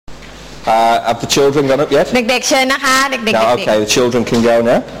Have the children gone up yet? เด็กๆเชิญนะคะเด็กๆ No, okay, the children can go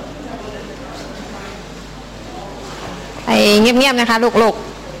now. ไปเงียบๆนะคะลูก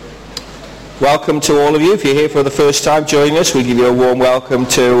Welcome to all of you. If you're here for the first time joining us, we give you a warm welcome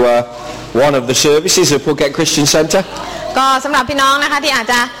to one of the services of Phuket Christian Centre. ก็สำหรับพี่น้องนะคะที่อาจ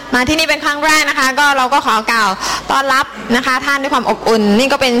จะมาที่นี่เป็นครั้งแรกนะคะก็เราก็ขอกล่าวต้อนรับนะคะท่านด้วยความอบอุ่นนี่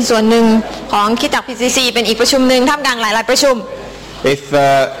ก็เป็นส่วนหนึ่งของคริสตจักร PCC เป็นอีกประชุมหนึ่งท่ามกลางหลายๆประชุม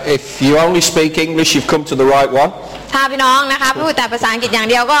If you only speak English, you've come to the right one. ถ้าพี่น้องนะคะพูดแต่ภาษาอังกฤษอย่าง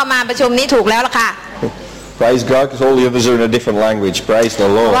เดียวก็มาประชุมนี้ถูกแล้วล่ะค่ะ Praise God, because all the others are in a different language. Praise the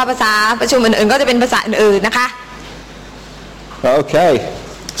Lord. ว่าภาษาประชุมอื่นๆก็จะเป็นภาษาอื่นๆนะคะ Okay,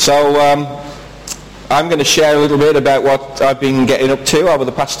 so I'm going to share a little bit about what I've been getting up to over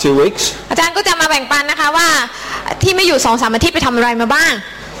the past 2 weeks. อาจารย์ก็จะมาแบ่งปันนะคะว่าที่ไม่อยู่ 2-3 อาทิตย์ไปทำอะไรมาบ้าง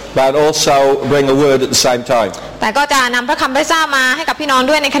But also bring a word at the same time. แต่ก็จะนำพระคำพระเจ้ามาให้กับพี่น้อง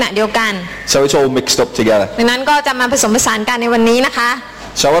ด้วยในขณะเดียวกัน So it's all mixed up together. ดังนั้นก็จะมาผสมผสานกันในวันนี้นะคะ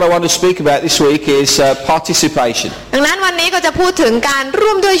So what I want to speak about this week is participation. ดังนั้นวันนี้ก็จะพูดถึงการร่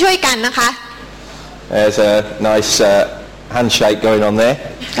วมด้วยช่วยกันนะคะ There's a nice handshake going on there.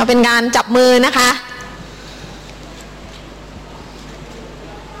 ก็เป็นการจับมือนะคะ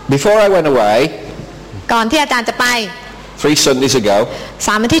Before I went away, ก่อนที่อาจารย์จะไป 3 Sundays ago,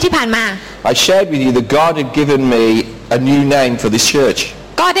 3 อาทิตย์ที่ผ่านมา I shared with you that God had given me a new name for this church.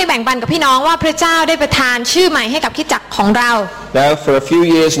 ก็ได้แบ่งปันกับพี่น้องว่าพระเจ้าได้ประทานชื่อใหม่ให้กับคริสตจักรของเรา Now for a few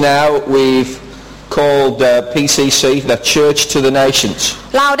years now we've called PCC the Church to the Nations.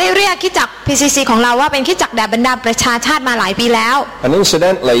 เราได้เรียกคริสตจักร PCC ของเราว่าเป็นคริสตจักรแด่บรรดาประชาชาติมาหลายปีแล้ว And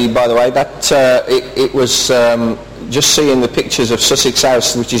incidentally, by the way, that it was just seeing the pictures of Sussex House,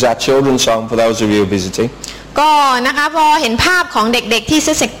 which is our children's home for those of you visiting. ก็นะคะพอเห็นภาพของเด็กๆที่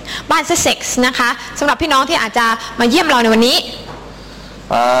บ้านซัสเซ็กซ์นะคะสำหรับพี่น้องที่อาจจะมาเยี่ยมเราในวันนี้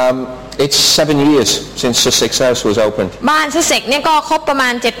It's 7 years since Sussex House was opened. บ้านซัสเซ็กซ์เนี่ยก็ครบประมา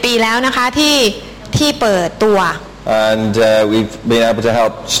ณ7 ปีแล้วนะคะที่เปิดตัว And we've been able to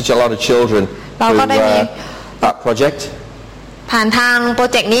help such a lot of children through that project. ผ่านทางโปร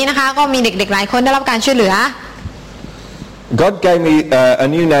เจกต์นี้นะคะก็มีเด็กๆหลายคนได้รับการช่วยเหลือ God gave me a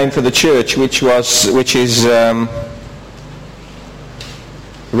new name for the church, which is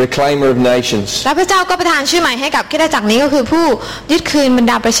Reclaimer of Nations. และพระเจ้าก็ประทานชื่อใหม่ให้กับคริสตจักรนี้ก็คือผู้ยึดคืนบรร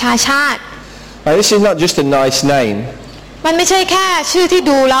ดาประชาชาติ Now, this is not just a nice name. มันไม่ใช่แค่ชื่อที่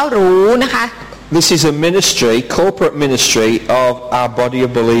ดูแล้วหรูนะคะ This is a ministry, corporate ministry of our body of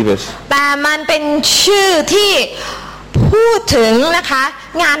believers. แต่มันเป็นชื่อที่พูดถึงนะคะ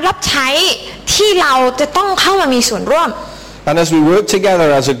งานรับใช้ที่เราจะต้องเข้ามามีส่วนร่วม And as we work together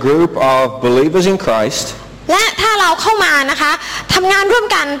as a group of believers in Christ, และถ้าเราเข้ามานะคะทำงานร่วม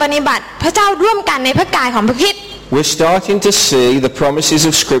กันปฏิบัติพระเจ้าร่วมกันในพระกายของพระคริสต์ we're starting to see the promises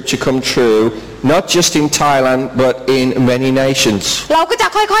of Scripture come true, not just in Thailand, but in many nations. เราก็จะ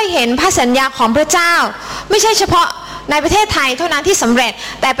ค่อยๆเห็นพระสัญญาของพระเจ้าไม่ใช่เฉพาะในประเทศไทยเท่านั้นที่สำเร็จ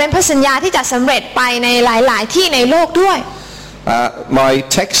แต่เป็นพระสัญญาที่จะสำเร็จไปในหลายๆที่ในโลกด้วย My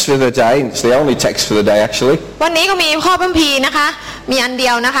text for the day, it's the only text for the day actually. วันนี้ก็มีข้อพระคัมภีร์นะคะมีอันเดี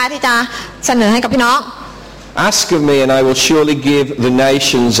ยวนะคะที่จะเสนอให้กับพี่น้อง Ask of me and I will surely give the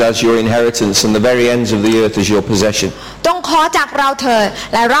nations as your inheritance and the very ends of the earth as your possession. จงขอจากเราเถิด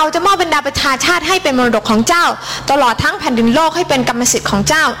และเราจะมอบบรรดาประชาชาติให้เป็นมรดกของเจ้าตลอดทั้งแผ่นดินโลกให้เป็นกรรมสิทธิ์ของ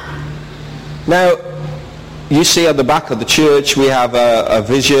เจ้า Now, you see at the back of the church we have a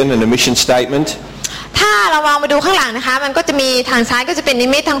vision and a mission statement. ถ้าเรามองมาดูข้างหลังนะคะมันก็จะมีทางซ้ายก็จะเป็นนิ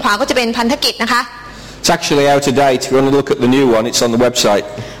มิตทางขวาก็จะเป็นพันธกิจนะคะ It's actually out of date. If you want to look at the new one, it's on the website.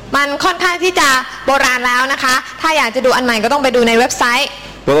 มันค่อนข้างที่จะโบราณแล้วนะคะถ้าอยากจะดูอันใหม่ก็ต้องไปดูในเว็บไซต์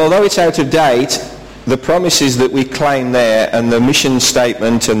But although it's out of date, the promises that we claim there and the mission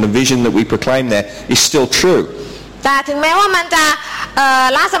statement and the vision that we proclaim there is still true. แต่ถึงแม้ว่ามันจะ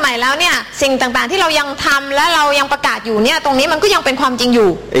ล้าสมัยแล้วเนี่ยสิ่งต่างๆที่เรายังทำและเรายังประกาศอยู่เนี่ยตรงนี้มันก็ยังเป็นความจริงอยู่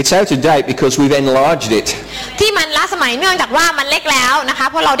It's out of date because we've enlarged it. ที่มันล้าสมัยเนื่องจากว่ามันเล็กแล้วนะคะ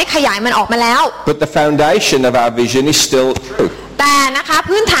เพราะเราได้ขยายมันออกมาแล้ว But the foundation of our vision is still true. แต่นะคะ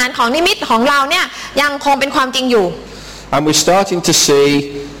พื้นฐานของนิมิตของเราเนี่ยยังคงเป็นความจริงอยู่ And we're starting to see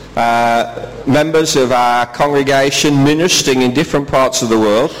members of our congregation ministering in different parts of the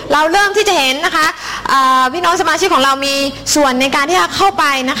world. เราเริ่มที่จะเห็นนะคะพี่น้องสมาชิกของเรามีส่วนในการที่จะเข้าไป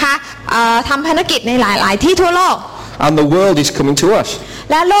นะคะทำภารกิจในหลายๆที่ทั่วโลก And the world is coming to us.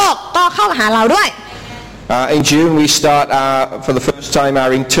 และโลกก็เข้าหาเราด้วย In June we start for the first time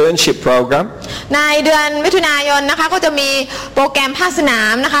our internship program. ในเดือนมิถุนายนนะคะก็จะมีโปรแกรมภาคสนา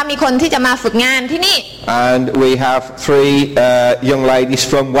มนะคะมีคนที่จะมาฝึกงานที่นี่ And we have 3 young ladies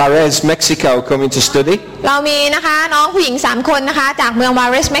from Juarez, Mexico coming to study. เรามีนะคะน้องผู้หญิง3คนนะคะจากเมืองวา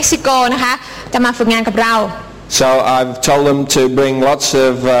เรสเม็กซิโกนะคะจะมาฝึกงานกับเรา So I've told them to bring lots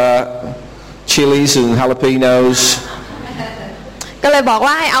of chilies and jalapenos. ก็เลยบอก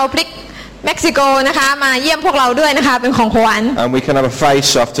ว่าให้เอาพริกเม็กซิโกนะคะมาเยี่ยมพวกเราด้วยนะคะเป็นของขวัญ And we can have a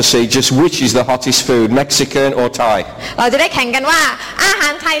face-off to see just which is the hottest food, Mexican or Thai. เราจะได้แข่งกันว่าอาหา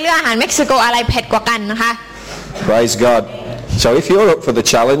รไทยหรืออาหารเม็กซิโกอะไรเผ็ดกว่ากันนะคะ Praise God. So if you're up for the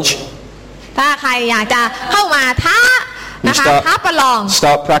challenge, ถ้าใครอยากจะเข้ามาท้านะคะท้าประลอง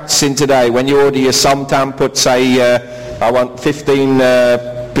start practicing today. When you order your somtam, put say I want 15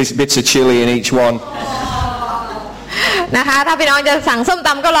 bits of chili in each one. นะคะถ้าพี่น้องจะสั่งส้มต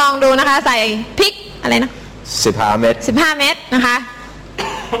ำก็ลองดูนะคะใส่พริกอะไรนะ15 เม็ดนะคะ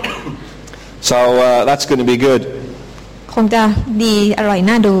So that's going to be good. คงจะดีอร่อย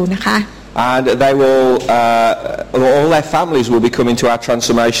น่าดูนะคะ And they will all their families will be coming to our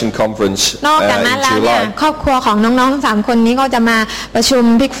transformation conference นอกจากนั้นแล้วเนี่ยครอบครัวของน้องๆ3คนนี้ก็จะมาประชุม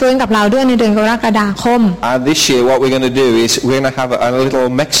พลิกฟื้นกับเราด้วยในเดือนกรกฎาคม And this year what we're going to do is we're going to have a little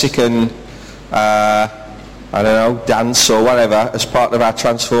Mexican I don't know, dance or whatever as part of our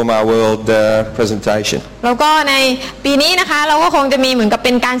Transform Our World presentation. แล้วก็ในปีนี้นะคะเราก็คงจะมีเหมือนกับเ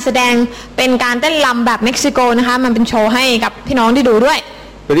ป็นการแสดงเป็นการเต้นรำแบบเม็กซิโกนะคะมันเป็นโชว์ให้กับพี่น้องได้ดูด้วย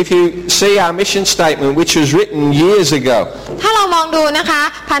But if you see our mission statement which was written years ago. ถ้าเรามองดูนะคะ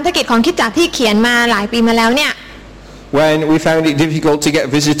พันธกิจของคริสตจักรที่เขียนมาหลายปีมาแล้วเนี่ย When we found it difficult to get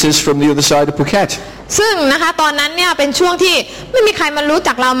visitors from the other side of Phuket. ซึ่งนะคะตอนนั้นเนี่ยเป็นช่วงที่ไม่มีใครมารู้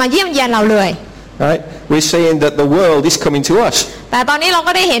จักเรามาเยี่ยมเยียนเราเลย Right? We're seeing that the world is coming to us. แต่ตอนนี้เรา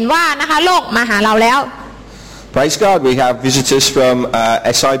ก็ได้เห็นว่านะคะโลกมาหาเราแล้ว Praise God, we have visitors from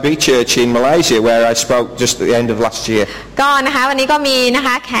SIB Church in Malaysia where I spoke just at the end of last year. ก็นะคะวันนี้ก็มีนะค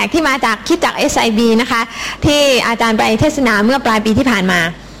ะแขกที่มาจากคริสตจักร SIB นะคะที่อาจารย์ไปเทศนาเมื่อปลายปีที่ผ่านมา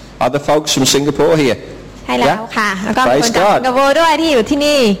Other folks from Singapore here. ใช่แล้วค่ะแล้วก็คนจากสิงคโปร์ด้วยที่อยู่ที่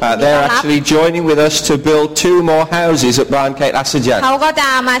นี่ They're actually joining with us to build 2 more houses at Brian Kate Asajan. เขาก็จะ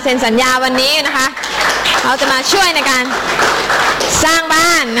มาเซ็นสัญญาวันนี้นะคะเขาจะมาช่วยในการสร้างบ้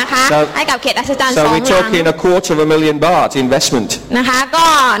านนะคะให้กับเขตอัศจรรย์2 หลัง So we're talking $250,000 baht investment. นะคะก็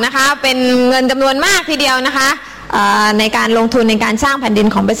นะคะเป็นเงินจำนวนมากทีเดียวนะคะในการลงทุนในการสร้างแผ่นดิน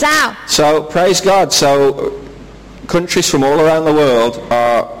ของพระเจ้า So praise God. So countries from all around the world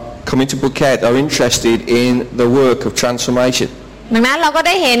are coming to Phuket are interested in the work of transformation. ดังนั้นเราก็ไ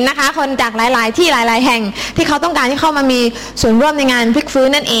ด้เห็นนะคะคนจากหลายๆที่หลายๆแห่งที่เขาต้องการที่เข้ามามีส่วนร่วมในงานพลิกฟื้น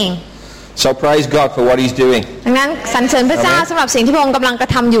นั่นเอง So praise God for what He's doing. ดังนั้นสรรเสริญพระเจ้าสำหรับสิ่งที่พระองค์กำลังกระ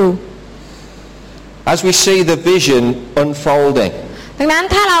ทำอยู่ As we see the vision unfolding. ดังนั้น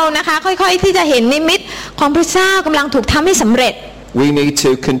ถ้าเรานะคะค่อยๆที่จะเห็นนิมิตของพระเจ้ากำลังถูกทำให้สำเร็จ We need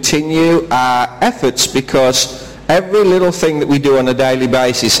to continue our efforts because every little thing that we do on a daily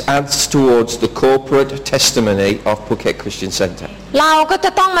basis adds towards the corporate testimony of Phuket Christian Center. เราก็จ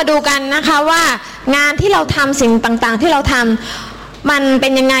ะต้องมาดูกันนะคะว่างานที่เราทำสิ่งต่างๆที่เราทำมันเป็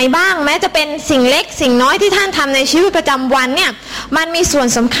นยังไงบ้างแม้จะเป็นสิ่งเล็กสิ่งน้อยที่ท่านทำในชีวิตประจำวันเนี่ยมันมีส่วน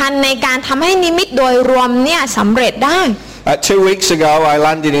สำคัญในการทำให้นิมิตโดยรวมเนี่ยสำเร็จได้ 2 weeks ago I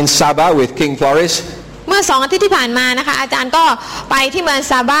landed in Sabah with King Flores. เมื่อ2 อาทิตย์ที่ผ่านมานะคะอาจารย์ก็ไปที่เมือง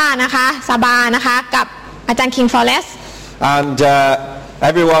ซาบานะคะกับอาจารย์ King Flores And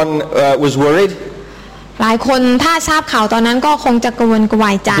everyone was worried. หลายคนถ้าทราบข่าวตอนนั้นก็คงจะกระวนกระว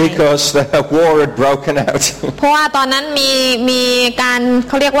ายใจ Because the war had broken out. เพราะว่าตอนนั้นมีการเ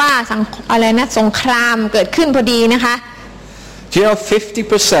ขาเรียกว่าอะไรนะสงครามเกิดขึ้นพอดีนะคะ Do you know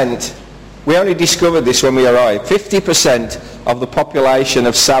 50%? We only discovered this when we arrived. 50% of the population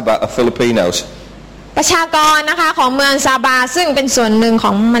of Sabah are Filipinos. ประชากรนะคะของเมืองซาบาซึ่งเป็นส่วนหนึ่งข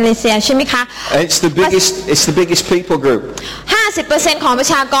องมาเลเซียใช่ไหมคะ It's the biggest people group. 50% ของประ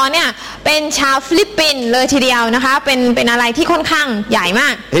ชากรเนี่ยเป็นชาวฟิลิปปินส์เลยทีเดียวนะคะเป็นอะไรที่ค่อนข้างใหญ่มา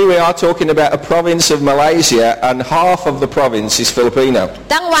ก Here we are talking about a province of Malaysia and half of the province is Filipino.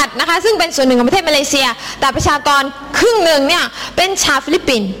 จังหวัดนะคะซึ่งเป็นส่วนหนึ่งของประเทศมาเลเซียแต่ประชากรครึ่งหนึ่งเนี่ยเป็นชาวฟิลิป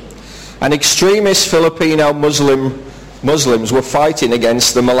ปินส์ An extremist Filipino Muslims were fighting against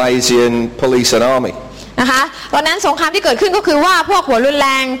the Malaysian police and army. นะคะตอนนั้นสงครามที่เกิดขึ้นก็คือว่าพวกหัวรุนแร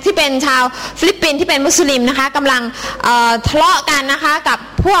งที่เป็นชาวฟิลิปปินส์ที่เป็นมุสลิมนะคะกำลังทะเลาะกันนะคะกับ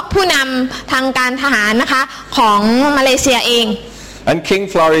พวกผู้นำทางการทหารนะคะของมาเลเซียเอง And King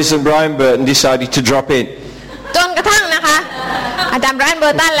Flores and Brian Burton decided to drop in. จนกระทั่งนะคะอาจารย์ไบรอันเบอ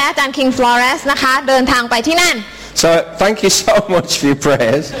ร์ตันและอาจารย์ King Flores นะคะเดินทางไปที่นั่น So thank you so much for your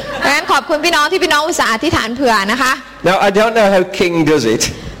prayers. งั้นขอบคุณพี่น้องที่พี่น้องอุตส่าห์อธิษฐานเผื่อนะคะ Now I don't know how King does it,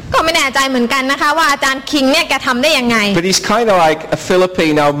 ก็ไม่แน่ใจเหมือนกันนะคะว่าอาจารย์คิงเนี่ยแกทำได้ยังไง but he's kind of like a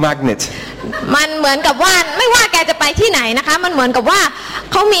Filipino magnet. มันเหมือนกับว่าไม่ว่าแกจะไปที่ไหนนะคะมันเหมือนกับว่า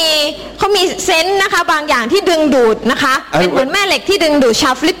เขามีเซนส์นะคะบางอย่างที่ดึงดูดนะคะเป็นเหมือนแม่เหล็กที่ดึงดูดชา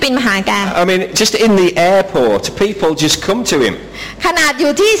วฟิลิปปินส์มาหาแก I mean, just in the airport, people just come to him. ขนาดอ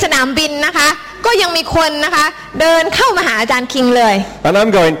ยู่ที่สนามบินนะคะก็ยังมีคนนะคะเดินเข้ามาหาอาจารย์คิงเลย And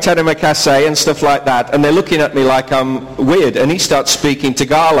I'm going Terima and stuff like that, and they're looking at me like I'm weird, and he starts speaking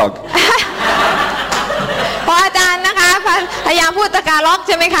Tagalog. พออาจารย์นะคะพยายามพูดตะกาล็อกใ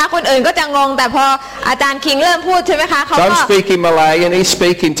ช่ไหมคะคนอื่นก็จะงงแต่พออาจารย์คิงเริ่มพูดใช่ไหมคะเขา So ก็ I'm speaking Malay, and he's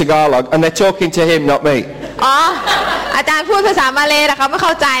speaking Tagalog, and they're talking to him, not me. อ๋ออาจารย์พูดภาษามาเลย์แต่เขาไม่เ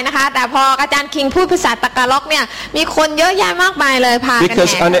ข้าใจนะคะแต่พออาจารย์คิงพูดภาษาตะกาล็อกเนี่ยมีคนเยอะแยะมากมายเลยพากัน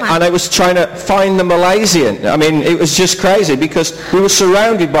Because แห่เข้ามา and I was trying to find the Malaysian. I mean, it was just crazy because we were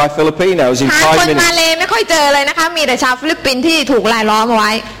surrounded by Filipinos in หา 5 คนมา minutes. เลย์ไม่ค่อยเจอเลยนะคะมีแต่ชาวฟิลิปปินส์ที่ถูกรายล้อมเอาไ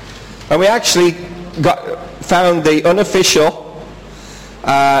ว้ And we actually found the unofficial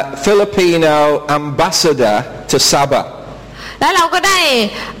Filipino ambassador to Sabah. แล้วเราก็ได้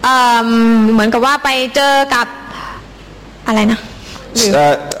เหมือนกับว่าไปเจอกับอะไรนะ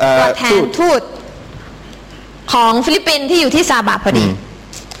ตัวแทนทูตของฟิลิปปินส์ที่อยู่ที่ซาบะพอดี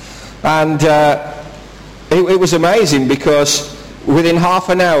And it was amazing because within half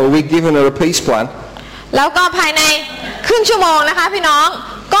an hour we'd given her a peace plan. แล้วก็ภายในครึ่งชั่วโมงนะคะพี่น้อง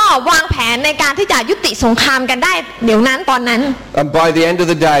ก็วางแผนในการที่จะยุติสงครามกันได้เดี๋ยวนั้นตอนนั้น And by the end of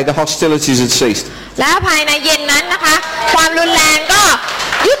the day the hostilities had ceased. แล้วภายในเย็นนั้นนะคะความรุนแรงก็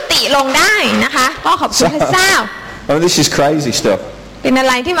ยุติลงได้นะคะก็ขอบคุณพระเจ้า Oh, this is crazy stuff. เป็นอะ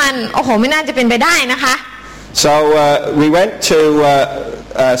ไรที่มันโอ้โหไม่น่าจะเป็นไปได้นะคะ So we went to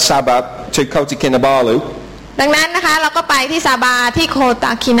Sabah to Kota Kinabalu ดังนั้นนะคะเราก็ไปที่ซาบาที่โคต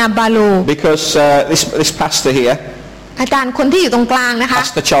าคินาบาลู because this pastor here, อาจารย์คนที่อยู่ตรงกลางนะคะ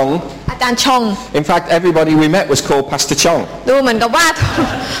Pastor Chong. อาจารย์ชง In fact, everybody we met was called Pastor Chong. ดูเหมือนกับว่า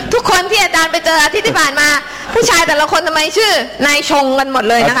ทุกคนที่อาจารย์ไปเจออาทิตย์ที่ผ่านมาผู้ชายแต่ละคนทำไมชื่อนายชงกันหมด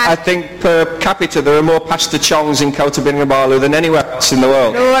เลยนะคะ I think per capita there are more Pastor Chongs in Kota Kinabalu than anywhere else in the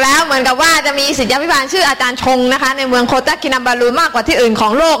world. ดูแล้วเหมือนกับว่าจะมีศิษยาภิบาลชื่ออาจารย์ชงนะคะในเมืองโคตาคินาบาลูมากกว่าที่อื่นขอ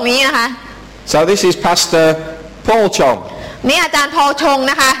งโลกนี้นะคะ So this is Pastor Paul Chong. นี่อาจารย์พอลชง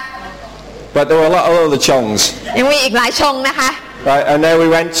นะคะ But there were a lot of other Chongs. ยังมีอีกหลายชงนะคะ Right, and then we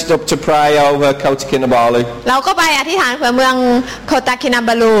went up to pray over Kota Kinabalu. เราก็ไปอธิษฐานเผื่อเมืองโคตาคินาบ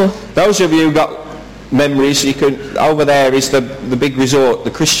าลู Those of you who got memories, you can over there is the big resort,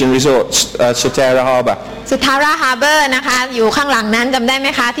 the Christian resort, Sotera Harbour. สุทาราฮาร์เบอร์นะคะอยู่ข้างหลังนั้นจำได้ไหม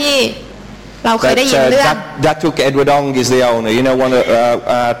คะที่เราเคยได้ยินเรื่อง Datuk Edward Ong is the owner, you know, one of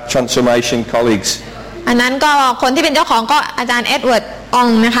our transformation colleagues. อันนั้นก็คนที่เป็นเจ้าของก็อาจารย์เอ็ดเวิร์ดออง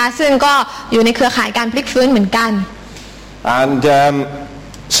นะคะซึ่งก็อยู่ในเครือข่ายการพลิกฟื้นเหมือนกัน And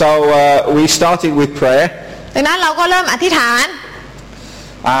so we started with prayer. ดังนั้นเราก็เริ่มอธิษฐาน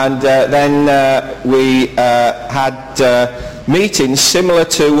And then we had meetings similar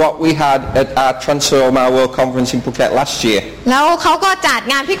to what we had at our Transform Our World Conference in Phuket last year. แล้วเขาก็จัด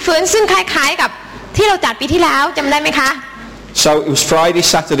งานพลิกฟื้นซึ่งคล้ายๆกับที่เราจัดปีที่แล้วจำได้ไหมคะ So it was Friday,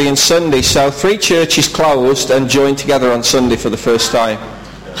 Saturday and Sunday. So 3 churches closed and joined together on Sunday for the first time.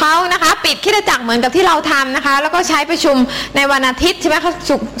 เขานะคะปิดคริสตจักรเหมือนกับที่เราทำนะคะแล้วก็ใช้ประชุมในวันอาทิตย์ใช่ไหมคะ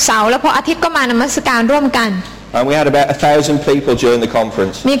ศุกร์เสาร์แล้วพออาทิตย์ก็มานมัสการร่วมกัน And we had about 1,000 people during the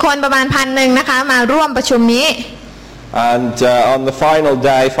conference. มีคนประมาณ1,000นะคะมาร่วมประชุมนี้ And on the final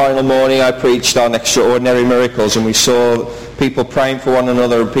day, final morning, I preached on extraordinary miracles, and we saw people praying for one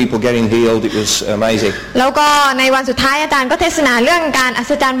another and people getting healed. It was amazing. แล้วก็ในวันสุดท้ายอาจารย์ก็เทศนาเรื่องการอั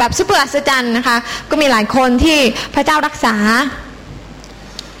ศจรรย์แบบซุปเปอร์อัศจรรย์นะคะก็มีหลายคนที่พระเจ้ารักษา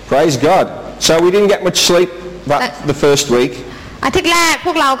Praise God. So we didn't get much sleep the first week. อาทิตย์แรกพ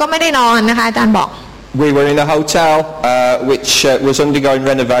วกเราก็ไม่ได้นอนนะคะอาจารย์บอก We were in a hotel which was undergoing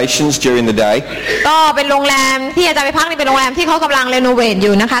renovations during the day. ก็เป็นโรงแรมที่อาจารย์ไปพักนี่เป็นโรงแรมที่เขากำลังรีโนเวทอ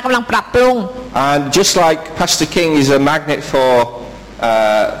ยู่นะคะกำลังปรับปรุง And just like Pastor King is a magnet for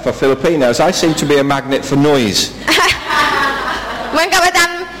Filipinos, I seem to be a magnet for noise. เหมือนกับอาจาร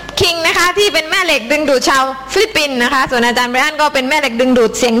ย์คิงนะคะที่เป็นแม่เหล็กดึงดูดชาวฟิลิปปินส์นะคะส่วนอาจารย์ไบรอันก็เป็นแม่เหล็กดึงดู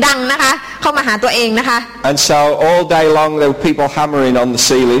ดเสียงดังนะคะเข้ามาหาตัวเองนะคะ And so all day long there were people hammering on the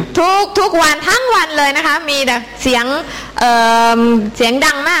ceiling. ทุกวันทั้งวันเลยนะคะมีแต่เสียง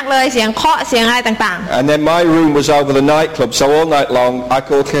ดังมากเลยเสียงเคาะเสียงอะไรต่างๆ And then my room was over the nightclub, so all night long I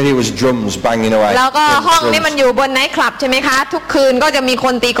could hear it was drums banging away. แล้วก็ห้องนี้มันอยู่บนไนท์คลับใช่ไหมคะทุกคืนก็จะมีค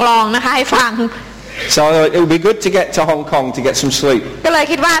นตีกลองนะคะให้ฟัง So it would be good to get to Hong Kong to get some sleep. ก็เลย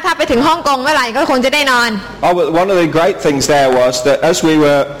คิดว่าถ้าไปถึงฮ่องกงเมื่อไหร่ก็คงจะได้นอน Oh, but one of the great things there was that as we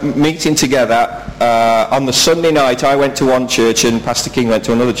were meeting together on the Sunday night, I went to one church and Pastor King went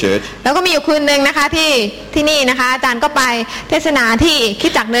to another church. แล้วก็มีอยู่คืนนึงนะคะที่นี่นะคะอาจารย์ก็ไปเทศนาที่คริ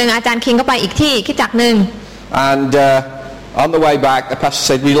สตจักรนึงอาจารย์คิงก็ไปอีกที่คริสตจักรนึง And on the way back, the pastor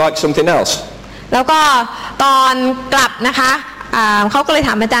said, "We like something else." แล้วก็ตอนกลับนะคะเขาก็เลยถ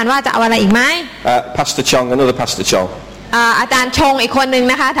ามอาจารย์ว่าจะเอาอะไรอีกไหม Pastor Chong, another Pastor Chong. อาจารย์ชงอีกคนนึง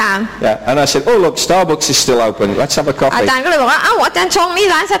นะคะถาม Yeah, and I said, "Oh look, Starbucks is still open. Let's have a อา coffee." จารย์ก็เลยบอกว่าอาจารย์ชงนี่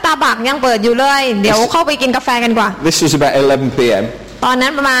ร้านสตาร์บัคยังเปิดอยู่เลยเดี๋ยวเข้าไปกินกาแฟกันกว่า This was about 11 p.m. ตอนนั้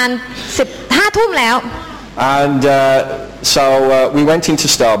นประมาณ15 ทุ่มแล้ว And so we went into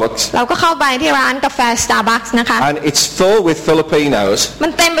Starbucks. เราก็เข้าไปที่ร้านกาแฟ Starbucks นะคะ And it's full with Filipinos. มั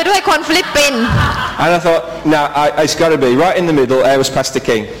นเต็มไปด้วยคนฟิลิปปินส์ And I thought, no, it's got to be right in the middle. There was Pastor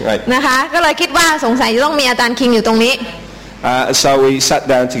King, right? นะคะก็เลยคิดว่าสงสัยจะต้องมีอาจารย์คิงอยู่ตรงนี้ So we sat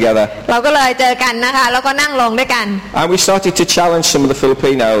down together. เราก็เลยเจอกันนะคะแล้วก็นั่งลงด้วยกัน And we started to challenge some of the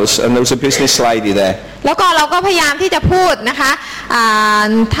Filipinos, and there was a business lady there. แล้วก็เราก็พยายามที่จะพูดนะคะ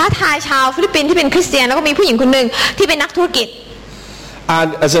ท้าทายชาวฟิลิปปินส์ที่เป็นคริสเตียนแล้วก็มีผู้หญิงคนหนึ่งที่เป็นนักธุรกิจ And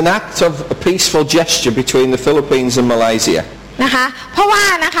as an act of a peaceful gesture between the Philippines and Malaysia, นะคะเพราะว่า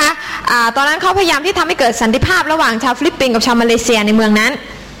นะคะตอนนั้นเขาพยายามที่ทำให้เกิดสันติภาพระหว่างชาวฟิลิปปินส์กับชาวมาเลเซียในเมืองนั้น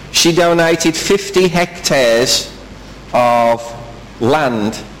she donated 50 hectares of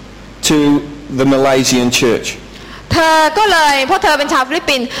land to the Malaysian church. เธอก็เลยเพราะเธอเป็นชาวฟิลิป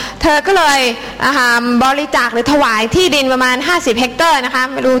ปินส์เธอก็เลยบริจาคหรือถวายที่ดินประมาณ50เฮกเตอร์นะคะ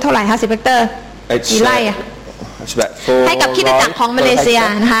ไม่รู้เท่าไหร่50เฮกเตอร์กี่ไร่อะให้กับคริสตจักรของมาเลเซีย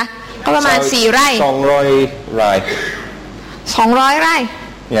นะคะก็ประมาณ4ไร่200 ไร่200 ไร่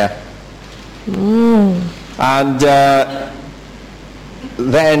Yeah. And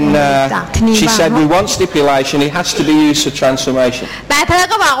then she said we want stipulation, it has to be used for transformation. แต่เธอ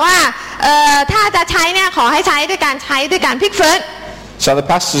ก็บอกว่าถ้าจะใช้เนี่ยขอให้ใช้ด้วยการพลิกฟื้น So the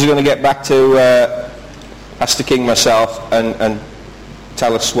pastors are going to get back to Pastor King, myself, and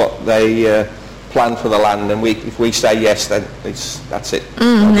tell us what they plan for the land, and if we say yes, then that's it.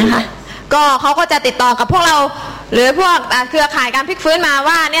 นะคะก็เขาก็จะติดต่อกับพวกเราหรือพวกเครือข่ายการพลิกฟื้นมา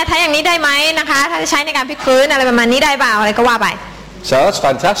ว่าเนี่ยถ้าอย่างนี้ได้ไหมนะคะถ้าจะใช้ในการพลิกฟื้นอะไรประมาณนี้ได้เปล่าอะไรก็ว่าไป So that's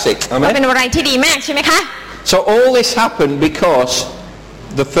fantastic. เป็นอะไรที่ดีมากใช่ไหมคะ So all this happened because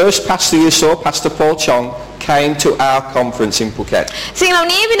the first pastor you saw, Pastor Paul Chong, came to our conference in Phuket. สิ่งเหล่า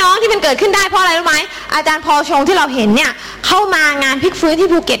นี้พี่น้องที่มันเกิดขึ้นได้เพราะอะไรรู้ไหมอาจารย์พอลชงที่เราเห็นเนี่ยเข้ามางานพลิกฟื้นที่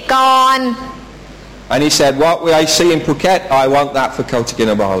ภูเก็ตก่อน And he said, what I see in Phuket, I want that for Kota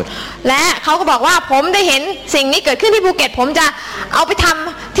Kinabalu. และเขาก็บอกว่าผมได้เห็นสิ่งนี้เกิดขึ้นที่ภูเก็ตผมจะเอาไปท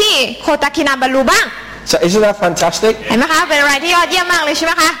ำที่โคตาคินาบาลูบ้าง So isn't that fantastic? เห็นไหมคะเป็นอะไรที่ยอดเยี่ยมมากเลยใช่ไห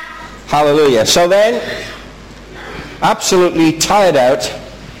มคะ Hallelujah. So then, absolutely tired out,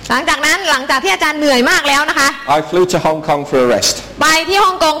 หลังจากที่อาจารย์เหนื่อยมากแล้วนะคะ I flew to Hong Kong for a rest. ไปที่ฮ่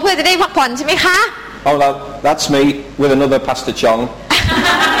องกงเพื่อจะได้พักผ่อนใช่ไหมคะ Oh, that's me with another Pastor Chong.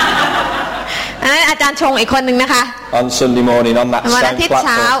 อันนั้นอาจารย์ชงอีกคนหนึ่งนะคะ On Sunday morning on that วันอา same ทิตย์เ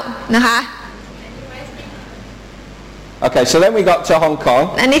ช้า platform. นะคะ Okay, so then we got to Hong Kong.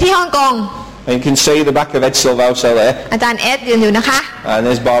 อันนี้ที่ฮ่องกง And you can see the back of Ed Silvoso there. อาจารย์เอสยืนอยู่นะคะ And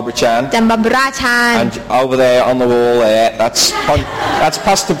there's Barbara Chan. จำบัมบราชาน And over there on the wall there, that's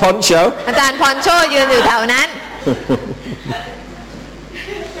Pastor Poncho. อาจารย์พรโชยืนอยู่แถวนั้น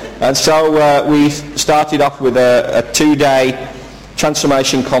And so we started off with a 2-day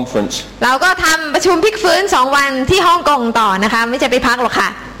transformation conference. เราก็ทำประชุมพลิกฟื้น2 วันที่ฮ่องกงต่อนะคะไม่ใช่ไปพักหรอกค่ะ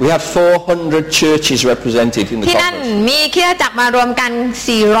We had 400 churches represented in the ที่นั่น conference. มีคริสตจักรมารวมกัน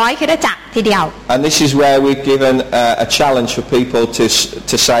400คริสตจักรทีเดียว And this is where we've given a challenge for people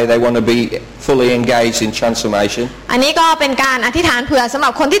to say they want to be fully engaged in transformation. อันนี้ก็เป็นการอธิษฐานเผื่อสำหรั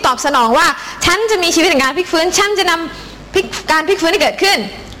บคนที่ตอบสนองว่าฉันจะมีชีวิตในการพลิกฟื้นฉันจะนำการพลิกฟื้นที่เกิดขึ้น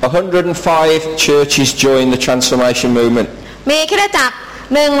 105 churches joined the transformation movement. มีคริสตจักร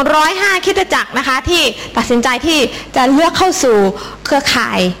105คริสตจักรนะคะที่ตัดสินใจที่จะเลือกเข้าสู่เครือข่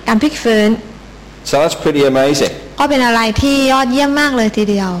ายการพลิกฟื้น So that's pretty amazing. ก็เป็นอะไรที่ยอดเยี่ยมมากเลยที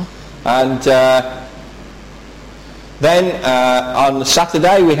เดียว And then on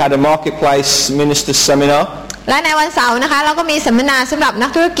Saturday we had a marketplace ministers seminar. และในวันเสาร์นะคะเราก็มีสัมมนาสำหรับนั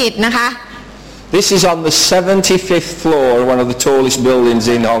กธุรกิจนะคะ This is on the 75th floor, one of the tallest buildings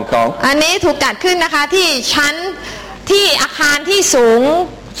in Hong Kong. อันนี้ถูกจัดขึ้นนะคะที่ชั้นที่อาคารที่สูง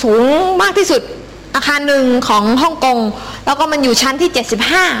มากที่สุดอาคารหนึ่งของฮ่องกงแล้วก็มันอยู่ชั้นที่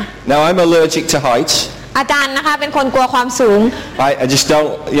75 Now I'm allergic to heights. อาจารย์นะคะเป็นคนกลัวความสูง I just don't,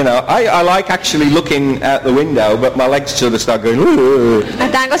 I like actually looking out the window, but my legs sort of start going. อา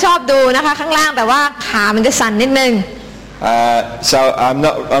จารย์ก็ชอบดูนะคะข้างล่างแต่ว่าขามันจะสั่นนิดนึง So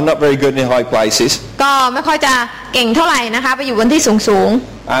I'm not very good in high places. ก็ไม่ค่อยจะเก่งเท่าไหร่นะคะไปอยู่บนที่สูง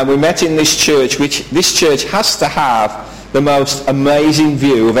And we met in this church, which this church has to have the most amazing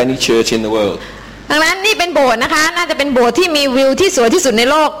view of any church in the world. ดังนั้นนี่เป็นโบสถ์นะคะน่าจะเป็นโบสถ์ที่มีวิวที่สวยที่สุดใน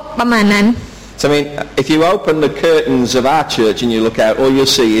โลกประมาณนั้น So I mean, if you open the curtains of our church and you look out, all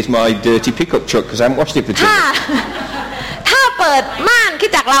you'll see is my dirty pickup truck because I haven't washed it for 2 years. ถ้าเปิดม่านที่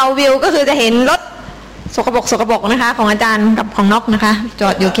จากเราวิวก็คือจะเห็นรถสกปรกนะคะของอาจารย์กับของนกนะคะจอ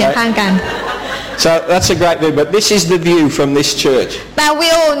ดอยู่เคียงข้างกัน So that's a great view, but this is the view from this church. แต่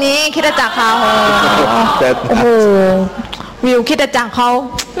วิวนี้คริสตจักรเขาโอ้โหวิวคริสตจักรเขา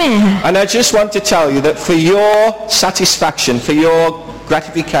แหม And I just want to tell you that for your satisfaction, for your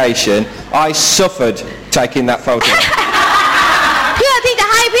gratification, I suffered taking that photo. เพื่อที่จะ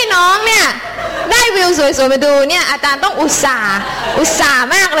ให้พี่น้องเนี่ยได้วิวสวยๆมาดูเนี่ยอาจารย์ต้องอุตส่าห์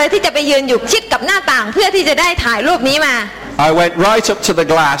มากเลยที่จะไปยืนอยู่ชิดกับหน้าต่างเพื่อที่จะได้ถ่ายรูปนี้มา I went right up to the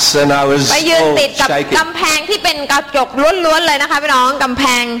glass and I was ไปยืนติดกับ shaking. กำแพงที่เป็นกระจกล้วนๆเลยนะคะพี่น้องกำแพ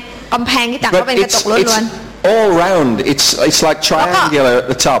งที่จากก็เป็นกระจกล้วนๆ all round. It's like triangular at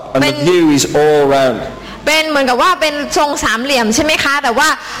the top, and the view is all round. เป็นเหมือนกับว่าเป็นทรงสามเหลี่ยมใช่ไหมคะแต่ว่า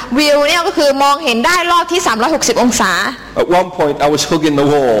วิวเนี่ยก็คือมองเห็นได้รอบที่360องศา At one point I was hugging the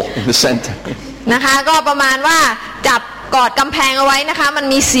wall in the center. นะคะก็ประมาณว่าจับกอดกำแพงเอาไว้นะคะมัน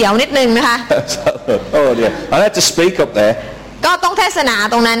มีเสียวนิดนึงนะคะ Oh dear, I had to speak up there. ก็ต้องเทศนา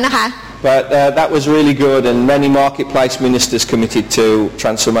ตรงนั้นนะคะ But that was really good, and many marketplace ministers committed to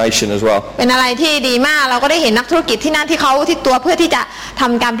transformation as well. เป็นอะไรที่ดีมากเราก็ได้เห็นนักธุรกิจที่นั่นที่เขาที่ตัวเพื่อที่จะท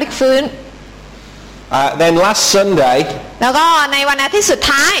ำการพลิกฟื้น Then last Sunday แล้วก็ในวันอาทิตย์สุด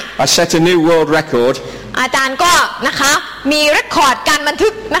ท้าย I set a new world record. อาจารย์ก็นะคะมีเรคคอร์ดการบันทึ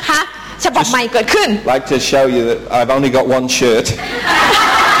กนะคะฉบับใหม่เกิดขึ้น Like to show you that I've only got one shirt.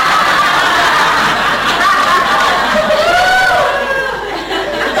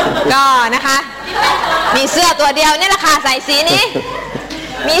 ก็นะคะมีเสื้อตัวเดียวนี่แหละค่ะใส่สีนี้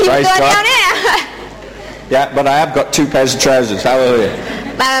มีตัวเดียวเนี่ย Yeah, but I have got 2 pairs of trousers. Hallelujah.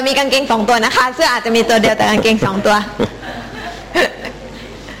 แต่มีกางเกง2ตัวนะคะเสื้ออาจจะมีตัวเดียวแต่กางเกง2ตัว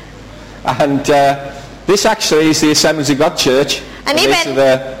And this actually is the Assemblies of God Church. อันนี้เป็น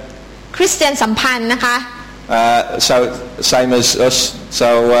คริสเตียนสัมพันธ์นะคะ So same as us. So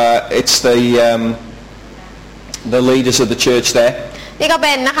it's the leaders of the church there. นี่ก็เ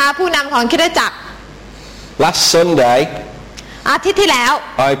ป็นนะคะผู้นำของคริสตจักร Last Sunday อาทิตย์ที่แล้ว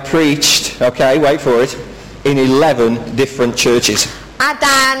I preached, okay, wait for it, in 11 different churches. อาจ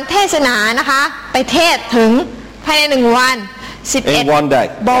ารย์เทศนานะคะไปเทศถึงภายใน1วันIn one day.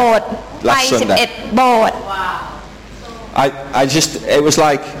 11โบสถ์ไป11โบสถ์ I just, it was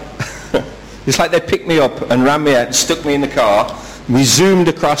like it's like they picked me up and ran me out and stuck me in the car. We zoomed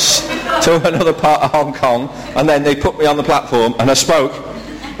across to another part of Hong Kong, and then they put me on the platform and I spoke.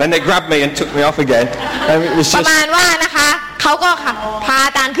 Then they grabbed me and took me off again. And it was ประ just มาณว่านะคะเขาก็พาอ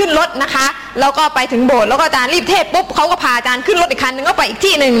าจารย์ขึ้นรถนะคะแล้วก็ไปถึงโบสถ์แล้วก็อาจารย์รีบเทศปุ๊บเขาก็พาอาจารย์ขึ้นรถอีกคันนึงก็ไปอีก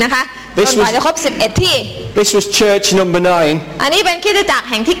ที่นึงนะคะจนกว่าจะครบ11ที่ This was church number 9. อันนี้เป็นคริสตจักร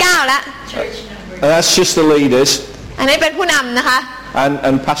แห่งที่9แล้ว And that's just the leaders. อันนี้เป็นผู้นำนะคะ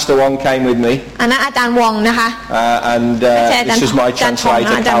And Pastor Wong came with me. อันนั้นอาจารย์วงนะคะ And this is my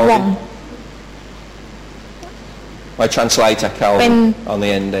translator, อาจารย์วง Calvin. My translator, Calvin, on the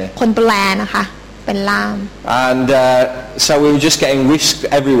end there. คนแปลนะคะเป็นล่าม And so we were just getting whisked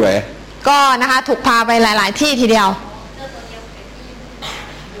everywhere. ก็นะคะถูกพาไปหลายๆที่ทีเดียว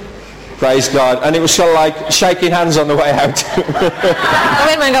Praise God. And it was sort of like shaking hands on the way out. ก็เ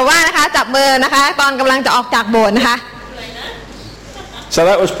ป็นเหมือนกับว่านะคะจับมือนะคะตอนกำลังจะออกจากโบสถ์นะคะ So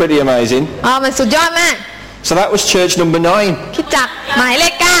that was pretty amazing. มันสุดยอดมาก So that was church number 9. คริสตจักรหมายเล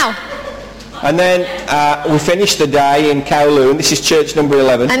ข9 And then we finished the day in Kowloon. This is church number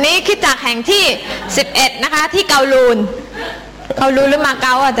 11. อันนี้คริสตจักรแห่งที่11นะคะที่เกาลูนหรือมาเ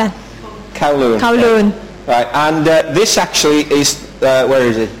ก๊าอาจารย์ Kowloon. เกาลูน Right. And this actually is, where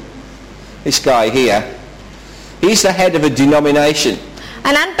is it? This guy here. He's the head of a denomination. อั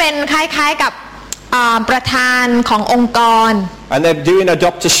นนั้นเป็นคล้ายๆกับประธานขององค์กร And they're doing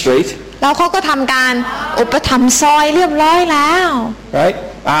Adopt a Street. แล้วเขาก็ทำการอุปถัมภ์ซอยเรียบร้อยแล้ว Right.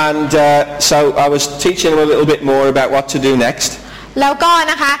 And so I was teaching them a little bit more about what to do next. แล้วก็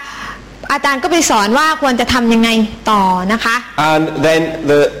นะคะอาจารย์ก็ไปสอนว่าควรจะทำยังไงต่อนะคะ And then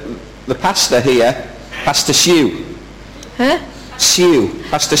the pastor here, Pastor Sue. ฮะ Sue.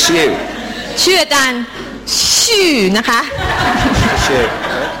 Pastor Sue. ชื่ออาจารย์ชื่อนะคะ Sue.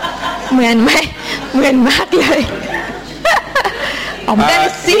 เหมือนไหม เหมือนมากเลยได้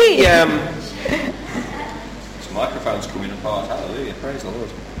สิ This microphone's coming apart. Hallelujah, praise the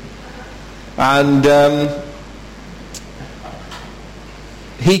Lord. And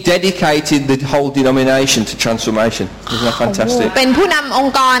he dedicated the whole denomination to transformation. Isn't that fantastic? เป็นผู้นำอง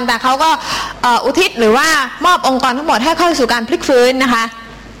ค์กรแต่เขาก็อุทิศหรือว่ามอบองค์กรทั้งหมดให้เข้าสู่การพลิกฟื้นนะคะ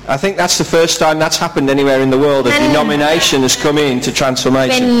I think that's the first time that's happened anywhere in the world. A denomination has come in to เป็น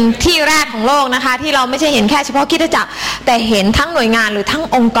transformation. ที่แรกของโลกนะคะที่เราไม่ใช่เห็นแค่เฉพาะคริสตจักรแต่เห็นทั้งหน่วยงานหรือทั้ง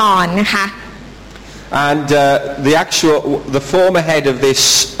องค์กรนะคะ And the former head of this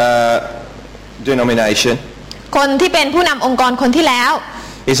denomination คนที่เป็นผู้นำองค์กรคนที่แล้ว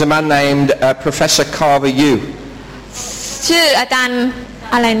is a man named Professor Carver Yu. ชื่ออาจารย์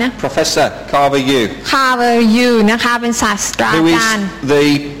อะไรนะ Professor Carver Yu. Carver Yu นะคะเป็นศาสตรา Who จาร is ย์ the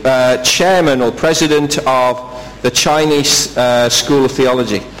chairman or president of the Chinese School of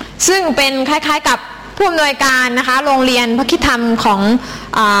Theology. ซึ่งเป็นคล้ายๆกับผู้อำนวยการนะคะโรงเรียนพระคริสตธรรมของ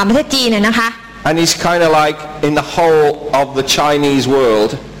ประเทศจีนเนี่ยนะคะ And he's kind of like in the whole of the Chinese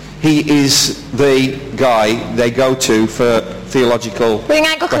world, he is the guy they go to for theological พูด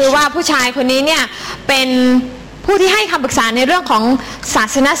ง่ายๆก็คือว่าผู้ชายคนนี้เนี่ยเป็นผู้ที่ให้คำปรึกษาในเรื่องของศา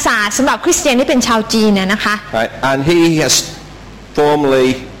สนศาสตร์สำหรับคริสเตียนที่เป็นชาวจีนเนี่ยนะคะ Right. And he has formally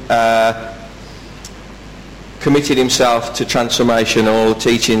committed himself to transformation, all the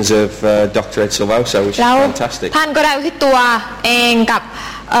teachings of Dr. Ed Silvoso, which is แล้ว fantastic. ท่านก็ได้อุทิศตัวเองกับ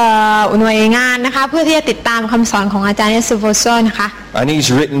หน่วยงานนะคะเพื่อที่จะติดตามคำสอนของอาจารย์เอสโวโซนะคะ And he's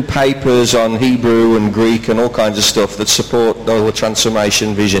written papers on Hebrew and Greek and all kinds of stuff that support the whole transformation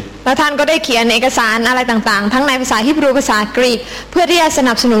vision. แล้วท่านก็ได้เขียนเอกสารอะไรต่างๆทั้งในภาษาฮีบรูภาษากรีกเพื่อที่จะส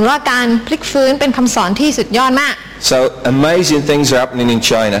นับสนุนว่าการพลิกฟื้นเป็นคำสอนที่สุดยอดมาก So amazing things are happening in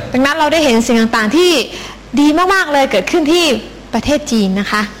China. ดังนั้นเราได้เห็นสิ่งต่างๆที่ดีมากๆเลยเกิดขึ้นที่ประเทศจีนนะ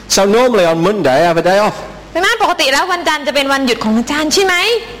คะ So normally on Monday I have a day off. ดังนั้นปกติแล้ววันจันทร์จะเป็นวันหยุดของอาจารย์ใช่ไหม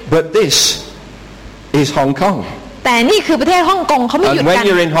But this is Hong Kong. แต่นี่คือประเทศฮ่องกงเขาไม่หยุด And กั when น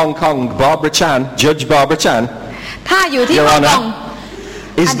you're in Hong Kong, Barbara Chan, Judge Barbara Chan, ถ้าอยู่ที่ Your ฮ่องก Honor, ง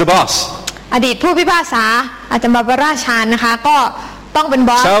is the boss. อดีตผู้พิพากษาอาจารย์บาบาร่าชานนะคะก็ต้องเป็น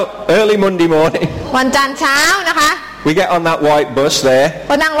บอส So early Monday morning, วันจันทร์เช้านะคะ we get on that white bus there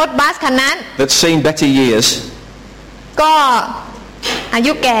ก็นั่งรถบัสคันนั้น that's seen better years. ก็อา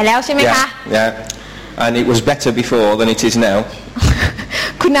ยุแก่แล้วใช่ไหมคะ Yeah. And it was better before than it is now.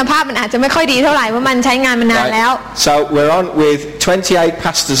 คุณภาพมันอาจจะไม่ค่อยดีเท่าไหร่เพราะมันใช้งานมานานแล้ว So we're on with 28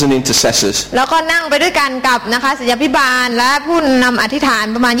 pastors and intercessors. แล้วก็นั่งไปด้วยกันกับนะคะศิษยาภิบาลและผู้นำอธิษฐาน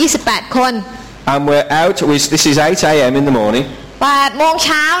ประมาณ28 คน And we're out, this is 8 a.m. in the morning. 8 โมงเ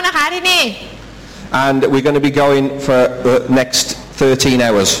ช้านะคะที่นี่ And we're going to be going for the next 13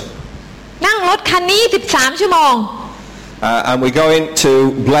 hours. นั่งรถคันนี้13 ชั่วโมง And we're going to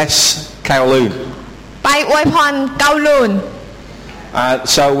bless Kowloon. ไปอวยพรเกาลูน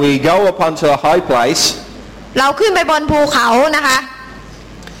So we go up onto a high place. เราขึ้นไปบนภูเขานะคะ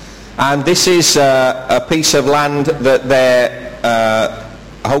And this is a piece of land that they're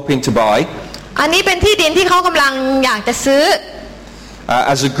hoping to buy. อันนี้เป็นที่ดินที่เขากำลังอยากจะซื้อ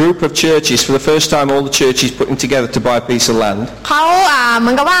As a group of churches, for the first time all the churches putting together to buy a piece of land. เขาเห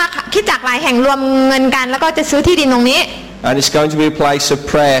มือนกับว่าคริสตจักรหลายแห่งรวมเงินกันแล้วก็จะซื้อที่ดินตรงนี้ And it's going to be a place of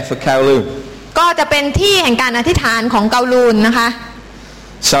prayer for Kowloon. ก็จะเป็นที่แห่งการอธิษฐานของเกาลูนนะคะ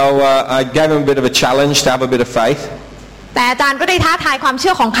So I gave them a bit of a challenge to have a bit of faith. แต่อาจารย์ก็ได้ท้าทายความเ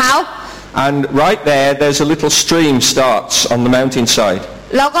ชื่อของเขา And right there's a little stream starts on the mountainside.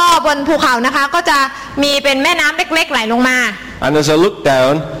 แล้วก็บนภูเขานะคะก็จะมีเป็นแม่น้ำเล็กๆไหลลงมา And as I looked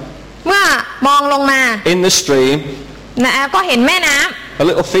down, เมื่อมองลงมา in the stream, นะก็เห็นแม่น้ำ a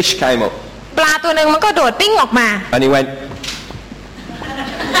little fish came up. ปลาตัวหนึ่งมันก็โดดปิ้งออกมา And he went,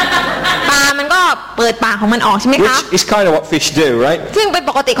 ปลามันก็เปิดปากของมันออกใช่ไหมคะ which is kind of what fish do, right? ซึ่งเป็น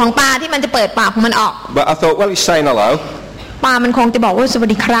ปกติของปลาที่มันจะเปิดปากของมันออก But I thought, well, he's saying hello. ปลามันคงจะบอกว่าสวัส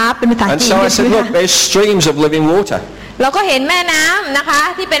ดีครับเป็นภาษา And จีน so I ใช่ไห said, ม look, คะ there's streams of living water. เราก็เห็นแม่น้ำนะคะ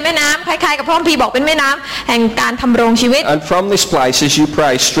ที่เป็นแม่น้ำคล้ายๆกับพระคัมภีร์บอกเป็นแม่น้ำแห่งการทำรงชีวิต And from this place, as you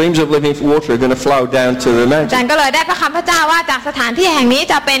pray, streams of living water are going to flow down to the อาจาร mountain. ย์ก็เลยได้พระคำพระเจ้าว่าจากสถานที่แห่งนี้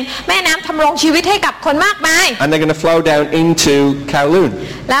จะเป็นแม่น้ำทำรงชีวิตให้กับคนมากมาย And they're going to flow down into Kowloon.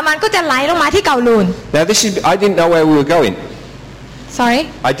 แล้วมันก็จะไหลลงมาที่เกาลูน Now I didn't know where we were going. sorry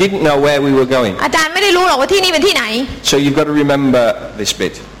I didn't know where we were going. อาจารย์ไม่ได้รู้หรอกว่าที่นี่เป็นที่ไหน So you've got to remember this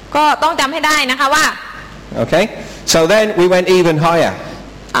bit. ก็ต้องจำให้ได้นะคะว่า Okay? So then we went even higher.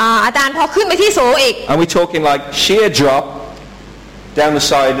 อาจารย์พอขึ้นไปที่สูงอีก And we're talking like sheer drop down the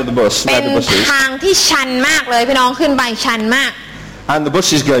side of the bus, เป็ where น the bus is. ทางที่ชันมากเลยพี่น้องขึ้นไปชันมาก And the bus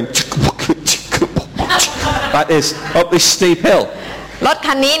is going like this, up this steep hill. รถ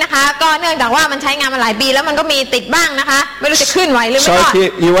คันนี้นะคะก็เนื่องจากว่ามันใช้งานมาหลายปีแล้วมันก็มีติดบ้างนะคะไม่รู้จะขึ้นไหวหรือไม่ So รอด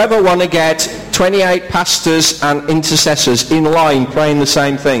if you ever want to get 28 pastors and intercessors in line praying the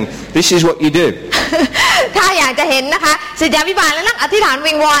same thing, this is what you do. ถ้าอยากจะเห็นนะคะศิษยาภิบาลและนักอธิษฐาน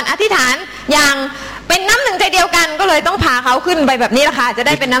วิงวอนอธิษฐานอย่างเป็นน้ำหนึ่งใจเดียวกันก็เลยต้องพาเขาขึ้นไปแบบนี้ละค่ะจะไ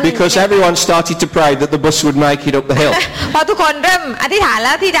ด้เป็นน้ำหนึ่ง Because everyone started to pray that the bus would make it up the hill. พอทุกคนเริ่มอธิษฐานแ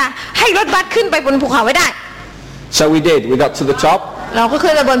ล้วที่จะให้รถบัสขึ้นไปบนภูเขาไว้ได้ So we did. We got to the top. เราก็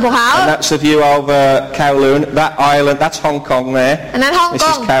ขึ้นไปบนภูเขา And that's the view over Kowloon. That island, that's Hong Kong there. อันนั้นฮ่องกง This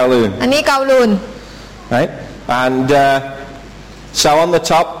is Kowloon. อันนี้เกาลูน Right? And so on the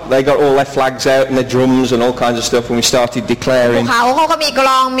top, they got all their flags out and their drums and all kinds of stuff, and we started ภู declaring เขาเขาก็มีกล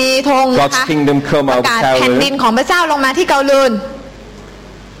องมีธง God's นะคะ kingdom come ประ over กาศแผ่นดิน Kowloon. ของพระเจ้าลงมาที่เกาลูน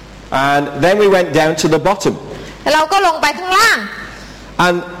And then we went down to the bottom. แล้วเราก็ลงไปข้างล่าง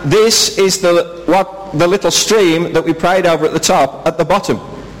And this is the little stream that we prayed over at the top, at the bottom.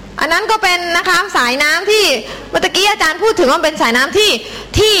 อันนั้นก็เป็นนะคะสายน้ำที่เมื่อกี้อาจารย์พูดถึงว่าเป็นสายน้ำ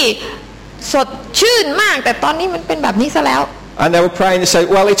ที่สดชื่นมากแต่ตอนนี้มันเป็นแบบนี้ซะแล้ว And they were praying and say,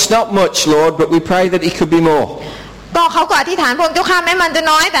 well, it's not much, Lord, but we pray that it could be more. ก็เขาก็อธิษฐานพระองค์เจ้าข้าแม้มันจะ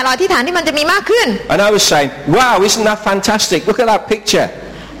น้อยแต่เราอธิษฐานที่มันจะมีมากขึ้น And I was saying, wow, isn't that fantastic? Look at that picture.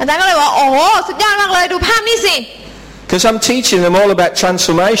 อาจารย์ก็เลยว่าโอ้โหสุดยอดมากเลยดูภาพนี้สิ Because I'm teaching them all about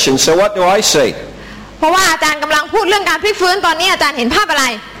transformation, so what do I see? เพราะว่าอาจารย์กำลังพูดเรื่องการพลิกฟื้นตอนนี้อาจารย์เห็นภาพอะไร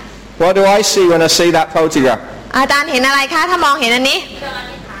What do I see when I see that photograph? อาจารย์เห็นอะไรคะถ้ามองเห็นอันนี้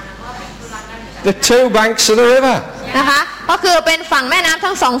The two banks of the river. นะคะก็คือเป็นฝั่งแม่น้ำ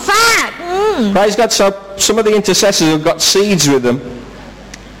ทั้งสองฝาก Praise God. So some of the intercessors have got seeds with them.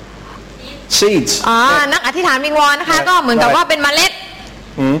 Seeds. นักอธิษฐานวิงวอนนะคะก็เหมือนกับว่าเป็นเมล็ด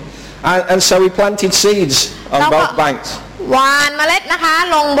And so we planted seeds on both banks. หวานเมล็ดนะคะ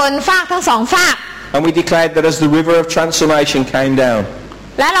ลงบนฝากทั้งสองฝาก And we declared that as the river of transformation came down,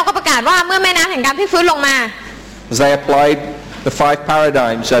 และเราก็ประกาศว่าเมื่อแม่น้ำแห่งการพลิกฟื้นลงมา as they applied the 5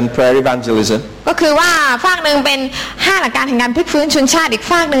 paradigms and prayer evangelism, ก็คือว่าฝากหนึ่งเป็น5หลักการแห่งการพลิกฟื้นชนชาติอีก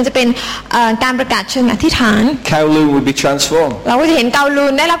ฝากหนึ่งจะเป็นการประกาศเชิงอธิษฐาน Kowloon would be transformed. เราก็จะเห็นเกาลู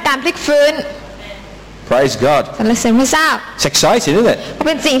นได้รับการพลิกฟื้น Praise God. สรรเสริญพระเจ้า It's exciting, isn't it? ก็เ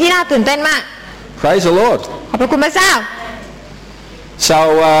ป็นสิ่งที่น่าตื่นเต้นมาก Praise the Lord. ขอบพระคุณพระเจ้า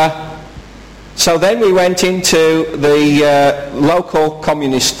So then we went into the local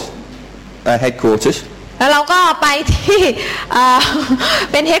communist headquarters. แล้วเราก็ไปที่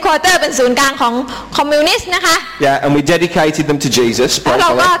เป็นเฮดควอเตอร์เป็นศูนย์กลางของคอมมิวนิสต์นะคะ Yeah, and we dedicated them to Jesus. แล้วเร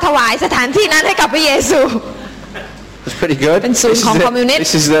าก็ถวายสถานที่นั้นให้กับพระเยซู It's pretty good. เป็นศูนย์ของคอมมิวนิสต์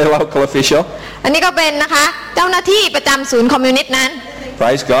This is the local official. อันนี้ก็เป็นนะคะเจ้าหน้าที่ประจำศูนย์คอมมิวนิสต์นั้น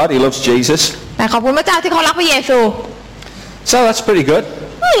Praise God, he loves Jesus. แต่ขอบคุณพระเจ้าที่เขารักพระเยซู So that's pretty good.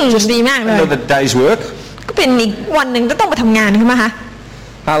 ดีมากเลย Another day's work. ก็เป็นอีกวันหนึ่งจะต้องไปทำงานใช่ไหมคะ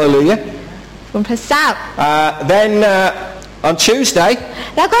Hallelujah. คุณพระเจ้า Then on Tuesday,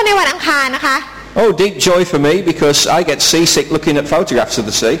 แล้วก็ในวันอังคารนะคะ oh, deep joy for me because I get seasick looking at photographs of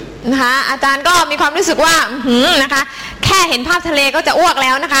the sea. นะคะอาจารย์ก็มีความรู้สึกว่านะคะแค่เห็นภาพทะเลก็จะอ้วกแ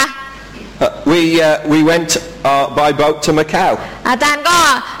ล้วนะคะ We went by boat to Macau. อาจารย์ก็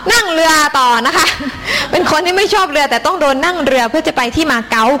นั่งเรือต่อนะคะ เป็นคนที่ไม่ชอบเรือแต่ต้องโดนนั่งเรือเพื่อจะไปที่มา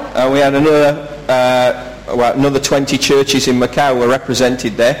เก๊า We had another 20 churches in Macau were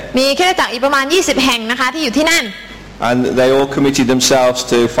represented there. มีคริสตจักรอีกประมาณ20แห่งนะคะที่อยู่ที่นั่น And they all committed themselves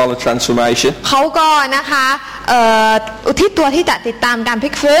to follow transformation. เขาก็นะคะอุทิศตัวที่จะติดตามการพลิ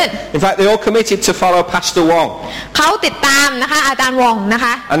กฟื้น In fact, they all committed to follow Pastor Wong. เขาติดตามนะคะอาจารย์วองนะค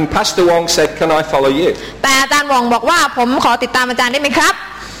ะ And Pastor Wong said, "Can I follow you?" แต่อาจารย์วองบอกว่าผมขอติดตามอาจารย์ได้ไหมครับ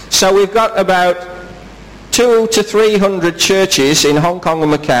So we've got about 200 to 300 churches in Hong Kong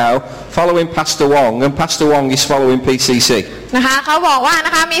and Macau following Pastor Wong, and Pastor Wong is following PCC. นะคะเขาบอกว่าน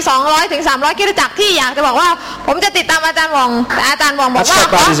ะคะมี200ถึง300คริสตจักรที่อยากจะบอกว่าผมจะติดตามอาจารย์วองแต่อาจารย์วองบอกว่า That's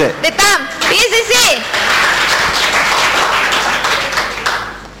not bad, is it? ติดตาม PCC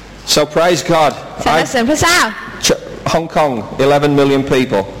So praise God. สรรเสริญพระเจ้า Hong Kong, 11 million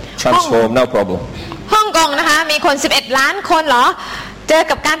people transformed, no problem. ฮ่องกงนะคะมีคน11ล้านคนเหรอเจอ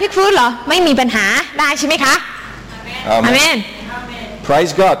กับการพลิกฟื้นเหรอไม่มีปัญหาได้ใช่ไหมคะอาเมน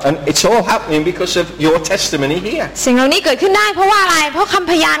Praise God. And it's all happening because of your testimony here. สิ่งเหล่านี้เกิดขึ้นได้เพราะว่าอะไรเพราะค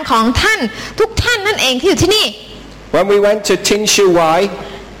ำพยานของท่านทุกท่านนั่นเองที่อยู่ที่นี่ When we went to Tin Shu Wai,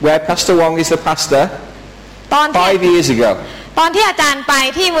 where Pastor Wong is the pastor, ตอนที่ 5 years ago, ตอนที่อาจารย์ไป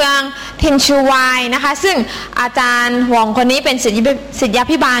ที่เมืองเทนชูวายนะคะซึ่งอาจารย์หวงคนนี้เป็นศิษยา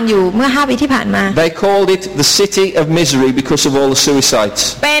ภิบาลอยู่เมื่อ5 ปีที่ผ่านมา They called it the city of misery because of all the suicides.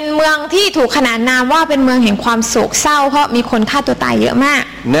 เป็นเมืองที่ถูกขนานนามว่าเป็นเมืองแห่งความโศกเศร้าเพราะมีคนฆ่าตัวตายเยอะมาก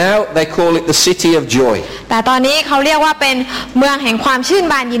Now they call it the city of joy. แต่ตอนนี้เขาเรียกว่าเป็นเมืองแห่งความชื่น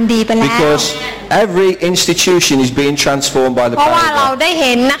บานยินดีไปแล้ว Because every institution is being transformed by the เพราะ power ว่า of เรา God. ได้เ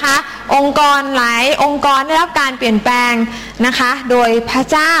ห็นนะคะองค์กรหลายองค์กรได้รับการเปลี่ยนแปลงนะคะโดยพระ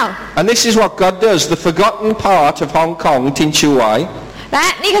เจ้า And this is what God does. The forgotten part of Hong Kong, Tin Shui Wai, และ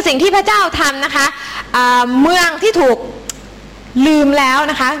นี่คือสิ่งที่พระเจ้าทำนะคะเมืองที่ถูกลืมแล้ว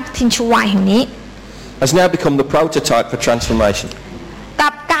นะคะทินชูวายแห่งนี้ has now become the prototype for transformation. กลั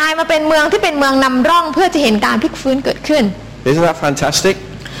บกลายมาเป็นเมืองที่เป็นเมืองนำร่องเพื่อจะเห็นการพลิกฟื้นเกิดขึ้น Isn't that fantastic?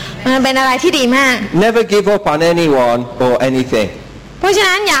 มันเป็นอะไรที่ดีมาก Never give up on anyone or anything. เพราะฉะ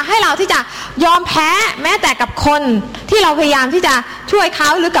นั้นอยากให้เราที่จะยอมแพ้แม้แต่กับคนที่เราพยายามที่จะช่วยเขา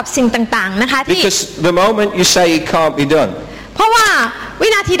หรือกับสิ่งต่างๆนะคะที่ Because the moment you say it can't be done, เพราะว่าวิ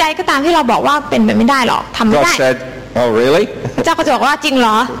นาทีใดก็ตามที่เราบอกว่าเป็นแบบไม่ได้หรอกทำไม่ God ได้ said, "Oh, really? พระเจ้าก็จะบอกว่าจริงเหร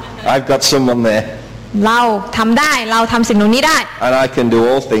อ I've got someone there, เราทำได้เราทำสิ่งเหล่านี้ได้ and I can do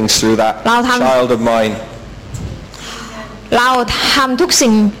all things through that child of mine." เราทำทุก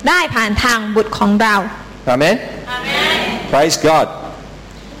สิ่งได้ผ่านทางบุตรของเรา Amen? Praise God.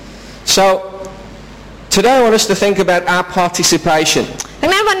 So, today I want us to think about our participation. ดั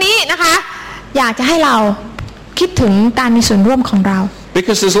งนั้นวันนี้นะคะอยากจะให้เราคิดถึงการมีส่วนร่วมของเรา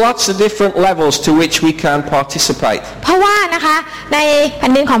Because there's lots of different levels to which we can participate. เพราะว่านะคะในแผ่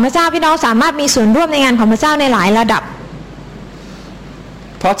นดินของพระเจ้าพี่น้องสามารถมีส่วนร่วมในงานของพระเจ้าในหลายระดับ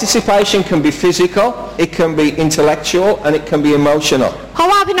Participation can be physical, it can be intellectual, and it can be emotional. เพราะ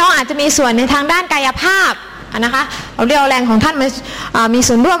ว่าพี่น้องอาจจะมีส่วนในทางด้านกายภาพนะคะเอาเรี่ยวแรงของท่านมี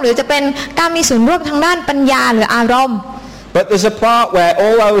ส่วนร่วมหรือจะเป็นการมีส่วนร่วมทางด้านปัญญาหรืออารมณ์ But there's a part where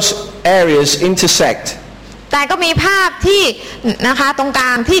all those areas intersect. แต่ก็มีภาพที่นะคะตรงกล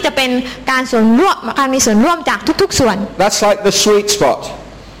างที่จะเป็นการมีส่วนร่วมจากทุกๆส่วน That's like the sweet spot.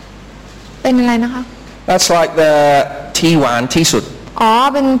 เป็นอะไรนะคะ That's like the T1, T-sud. อ๋อ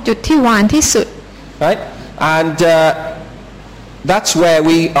เป็นจุดที่หวานที่สุด Right? And that's where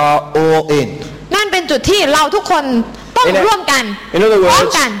we are all in. นั่นเป็นจุดที่เราทุกคนต้องร่วมกัน In other พร้อม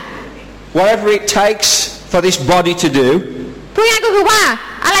words, กัน whatever it takes for this body to do, พูดง่ายก็คือว่า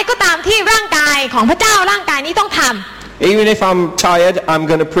อะไรก็ตามที่ร่างกายของพระเจ้าร่างกายนี้ต้องทำ even if I'm tired, I'm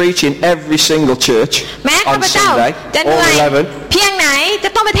going to preach in every single church แม้ข้า on พเจ้า Sunday, จะเหนื่อย all 11. เพียงไหนจะ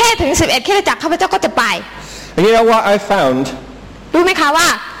ต้องไปเทศถึง11คริสตจักรข้าพเจ้าก็จะไป And you know what I found? รู้ไหมคะว่า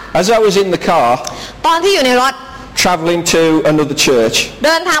As I was in the car, ตอนที่อยู่ในรถ traveling to another church, เ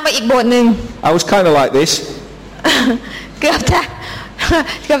ดินทางไปอีกโบสถ์หนึ่ง I was kind of like this. เกือบ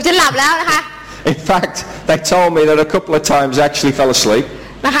จะหลับแล้วนะคะ In fact, they told me that a couple of times I actually fell asleep,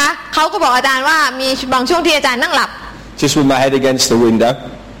 นะคะเขาก็บอกอาจารย์ว่ามีบางช่วงที่อาจารย์นั่งหลับ just with my head against the window.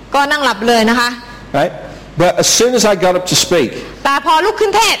 ก็นั่งหลับเลยนะคะ Right? But as soon as I got up to speak, แต่พอลุกขึ้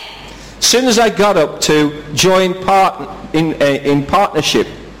นเทศ as soon as I got up to join in partnership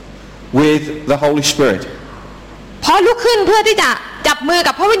with the Holy Spirit, พอลุกขึ้นเพื่อที่จะจับมือ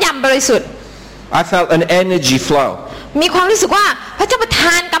กับพระวิญญาณบริสุทธิ์ I felt an energy flow. มีความรู้สึกว่าพระเจ้าประท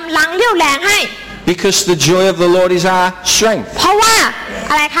านกำลังเรี่ยวแรงให้ Because the joy of the Lord is our strength. เพราะว่า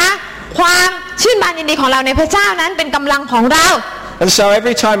อะไรคะความชื่นบานยินดีของเราในพระเจ้านั้นเป็นกำลังของเรา And so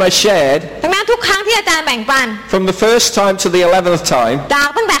every time I shared, ดังนั้นทุกครั้งที่อาจารย์แบ่งปัน from the first time to the 11th time, จาก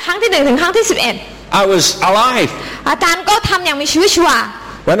ตั้งแต่ครั้งที่1ถึงครั้งที่I was alive. 11อาจารย์ก็ทำอย่างมีชีวิตชีวา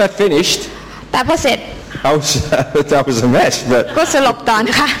When I finished, แต่พอเสร็จ that was a mess. ก็สลบต่อน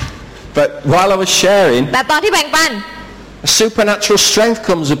ะคะ But while I was sharing, แต่ตอนที่แบ่งปัน supernatural strength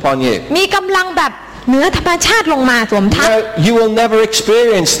comes upon you. มีกำลังแบบเหนือธรรมชาติลงมาสวมทับ You will never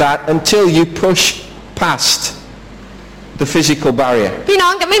experience that until you push past the physical barrier. พี่น้อ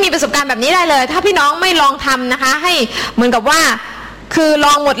งจะไม่มีประสบการณ์แบบนี้ได้เลย ถ้าพี่น้องไม่ลองทำนะคะให้เหมือนกับว่าคือล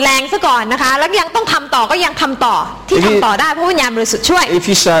องหมดแรงซะก่อนนะคะแล้วยังต้องทำต่อก็ยังทำต่อที่ทำต่อได้เพราะวิญญาณบริสุทธิ์ช่วย If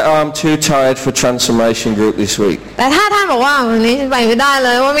you say, oh, I'm too tired for transformation group this week, แต่ถ้าท่านบอกว่าวันนี้ไปไม่ได้เล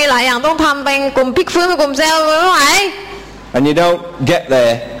ยว่ามีหลายอย่างต้องทำเป็นกลุ่มพลิกฟื้นเป็นกลุ่มเซลล์ไม่ไหว and you don't get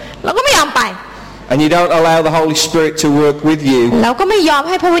there, เราก็ไม่ยอมไป and you don't allow the Holy Spirit to work with you, เราก็ไม่ยอม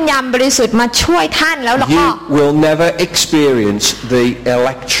ให้พระวิญญาณบริสุทธิ์มาช่วยท่านแล้วเราก็ you will never experience the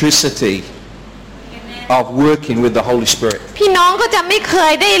electricity of working with the Holy Spirit. พี่น้องก็จะไม่เค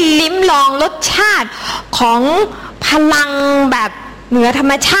ยได้ลิ้มลองรสชาติของพลังแบบเหนือธร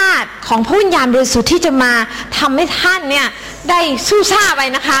รมชาติของพระวิญญาณบริสุทธิ์ที่จะมาทำให้ท่านเนี่ยได้สู้ซ่าไป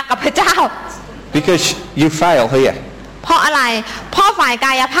นะคะกับพระเจ้า Because you fail here. เพราะอะไรเพราะฝ่ายก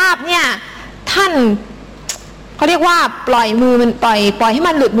ายภาพเนี่ยท่าน เขาเรียกว่าปล่อยมือมันปล่อยให้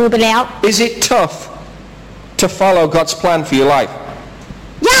มันหลุดมือไปแล้ว Is it tough to follow God's plan for your life?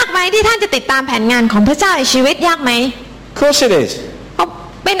 ยากไหมที่ท่านจะติดตามแผนงานของพระเจ้าในชีวิตยากไหม Of course it is.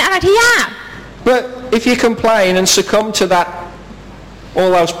 เป็นอะไรที่ยาก But if you complain and succumb to that,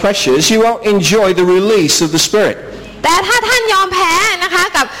 all those pressures, you won't enjoy the release of the Spirit. แต่ถ้าท่านยอมแพ้นะคะ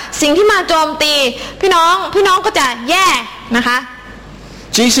กับสิ่งที่มาโจมตีพี่น้องก็จะแย่นะคะ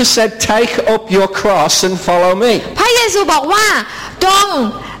Jesus said, "Take up your cross and follow me." พระเยซูบอกว่าจง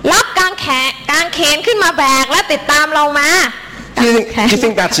รับกางเขนขึ้นมาแบกและติดตามเรามา Do you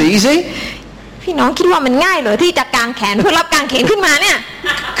think that's easy? พี่น้องคิดว่ามันง่ายเหรอที่จะกางแขนเพื่อรับกางเขนขึ้นมาเนี่ย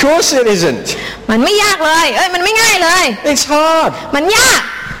Of course it isn't. มันไม่ยากเลยมันไม่ง่ายเลย It's hard. มันยาก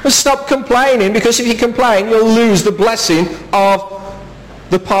Stop complaining, because if you complain, you'll lose the blessing of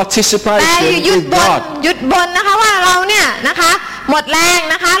the แต่ participation หยุด with บ่น God. หยุดบ่นนะคะว่าเราเนี่ยนะคะหมดแรง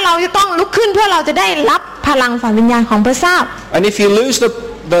นะคะเราจะต้องลุกขึ้นเพื่อเราจะได้รับพลังฝ่ายวิญญาณของพระเจ้า And if you lose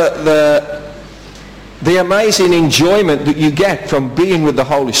the amazing enjoyment that you get from being with the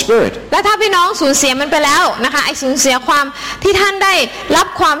Holy Spirit, และถ้าพี่น้องสูญเสียมันไปแล้วนะคะไอ้สูญเสียความที่ท่านได้รับ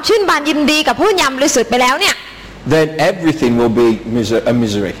ความชื่นบานยินดีกับผู้ยำบริสุทธิ์ไปแล้วเนี่ย then everything will be a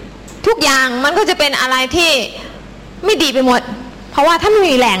misery. ทุกอย่างมันก็จะเป็นอะไรที่ไม่ดีไปหมดเพราะว่าถ้าไม่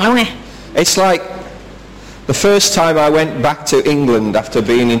มีแรงแล้วไง It's like the first time I went back to England after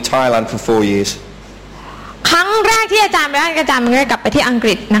being in Thailand for 4 years. ครั้งแรกที่อาจารย์มันก็กลับไปที่อังก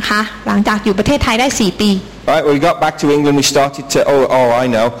ฤษนะคะหลังจากอยู่ประเทศไทยได้4 ปี Right, we got back to England, we started to, I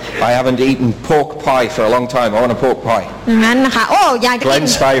know, I haven't eaten pork pie for a long time. I want a pork pie. อย่างนั้นนะคะอยากจะกิน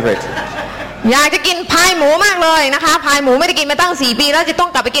Glenn's favourite. อยากจะกินพายหมูมากเลยนะคะพายหมูไม่ได้กินมาตั้ง4 ปีแล้วจะต้อง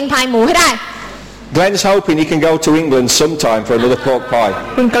กลับไปกินพายหมูให้ได้ Glenn's hoping he can go to England sometime for another pork pie.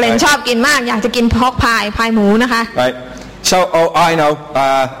 คุณเกรนชอบกินมากอยากจะกินพอกพายหมูนะคะ Right. So, I know.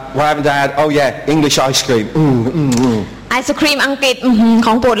 What haven't I had? Oh yeah, English ice cream. ไอศครีมอังกฤษข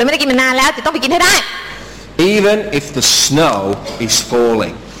องโปรดเลยไม่ได้กินมานานแล้วจะต้องไปกินให้ได้ Even if the snow is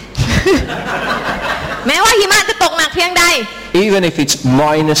falling. แม้ว่าหิมะจะตกหนักเพียงใด Even if it's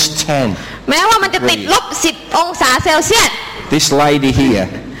 -10. แม้ว่ามันจะติดลบ10 องศาเซลเซียส This lady here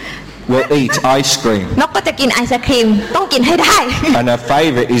will eat ice cream. นกก็จะกินไอศครีมต้องกินให้ได้ And her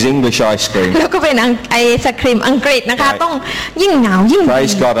favourite is English ice cream. แล้วก็เป็นไอศครีมอังกฤษนะคะต้องยิ่งหนาวยิ่ง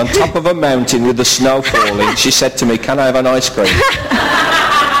Praise God. On top of a mountain with the snow falling, she said to me, "Can I have an ice cream?"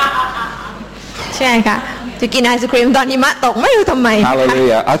 ใช่ค่ะจะกินไอศครีมตอนหิมะตกไม่รู้ทำไม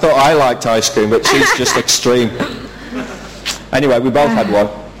Hallelujah. I thought I liked ice cream, but she's just extreme. Anyway, we both had one.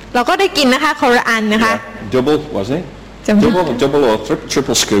 เราก็ได้กินนะคะคนละอันนะคะ Double, wasn't it? จำได้ Double or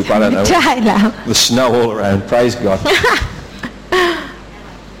triple scoop, I don't know. ใช่แล้ว The snow all around. Praise God.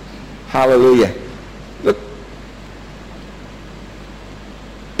 Hallelujah. Look,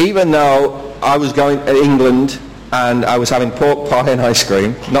 even though I was going to England and I was having pork pie and ice cream,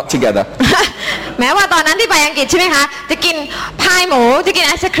 not together. แม้ว่าตอนนั้นที่ไปอังกฤษใช่ไหมคะจะกินพายหมูจะกินไ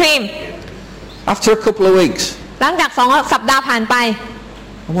อศครีม After a couple of weeks, หลังจาก2 สัปดาห์ผ่านไป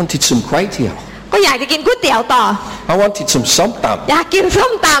I wanted some kway teow. ก็อยากจะกินก๋วยเตี๋ยวต่อ I wanted some somtam. อยากกินส้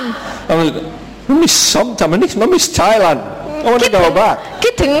มต I miss somtam. I miss Thailand. I want to go back. ำคิ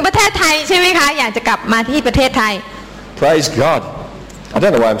ดถึงประเทศไทยใช่ไหมคะอยากจะกลับมาที่ประเทศไทย Praise God. I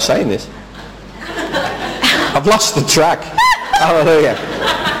don't know why I'm saying this. I've lost the track. Hallelujah.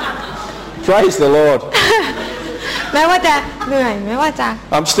 Praise the Lord. แม้ว่าจะเหนื่อยแม้ว่าจะ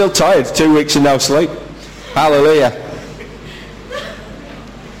I'm still tired. 2 weeks and no sleep. Hallelujah.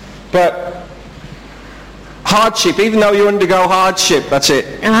 But hardship, even though you undergo hardship, that's it.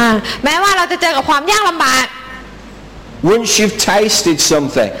 แม้ว่าเราจะเจอกับความยากลำบาก Once you've tasted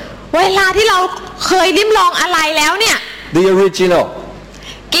something, เวลาที่เราเคยลิ้มลองอะไรแล้วเนี่ย the original.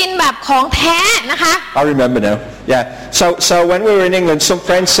 กินแบบของแท้นะคะ I remember now. Yeah. So when we were in England, some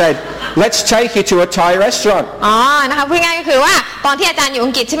friends said, "Let's take you to a Thai restaurant." นะคะพูดง่ายก็คือว่าตอนที่อาจารย์อยู่อั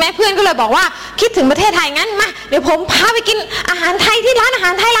งกฤษใช่ไหมเพื่อนก็เลยบอกว่าคิดถึงประเทศไทยงั้นมาเดี๋ยวผมพาไปกินอาหารไทยที่ร้านอาหา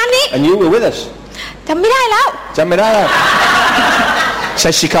รไทยร้านนี้ And you were with us. จำไม่ได้แล้ว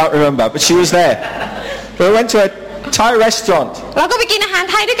Says she can't remember, but she was there. We went to a Thai restaurant. เราก็ไปกินอาหาร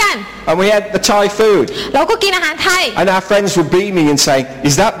ไทยด้วยกัน And we had the Thai food. เราก็กินอาหารไทย And our friends were beaming and saying,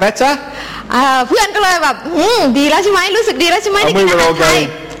 "Is that better?" เพื่อนก็เลยแบบดีแล้วใช่ไหมรู้สึกดีแล้วใช่ไหมที่กินอาหารไทย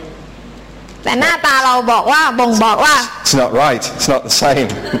แต่หน้าตาเราบอกว่าบ่งบอกว่า It's not right. It's not the same.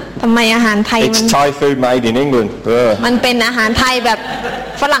 ทำไมอาหารไทย It's Thai food made in England. มันเป็นอาหารไทยแบบ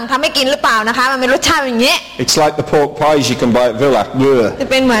ฝรั่งทำให้กินหรือเปล่านะคะมันเป็นรสชาติอย่างนี้ It's like the pork pies you can buy at Villa. จะ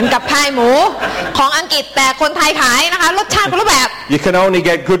เป็นเหมือนกับพายหมูของอังกฤษแต่คนไทยขายนะคะรสชาติคนละแบบ You can only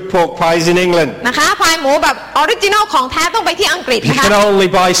get good pork pies in England. นะคะพายหมูแบบออริจินอลของแท้ต้องไปที่อังกฤษ You นะคะ can only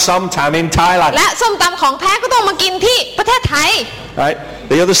buy somtam in Thailand. และส้มตำของแท้ก็ต้องมากินที่ประเทศไทย Right?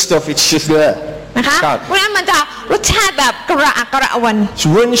 The other stuff, it's just there. นะคะเพราะฉะนั้นมันจะรสชาติแบบกระอักกระอ่วน So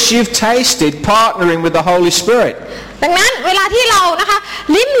once you've tasted partnering with the Holy Spirit, ดังนั้นเวลาที่เรานะคะ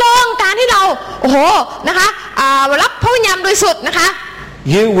ลิ้มลองการที่เราโอ้โหนะคะรับพระวิญญาณบริสุทธิ์นะคะ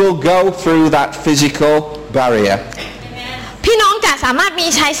you will go through that physical barrier. พี่น้องจะสามารถมี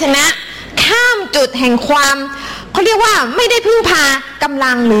ชัยชนะข้ามจุดแห่งความเขาเรียกว่าไม่ได้พึ่งพากำ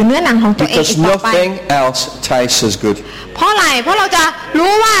ลังหรือเนื้อหนังของตัวเอง Because อีกต่อไป nothing else tastes as good. เพราะอะไรเพราะเราจะ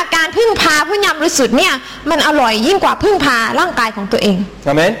รู้ว่าการพึ่งพาพระวิญญาณบริสุทธิ์เนี่ยมันอร่อยยิ่งกว่าพึ่งพาร่างกายของตัวเอง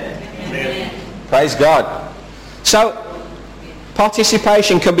Amen? Praise God. So,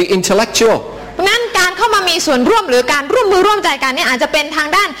 participation can be intellectual. เพราะนั้นการเข้ามามีส่วนร่วมหรือการร่วมมือร่วมใจกันเนี่ยอาจจะเป็นทาง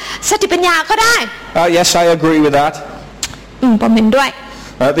ด้านสติปัญญาก็ได้ Yes, I agree with that. ผมเห็นด้วย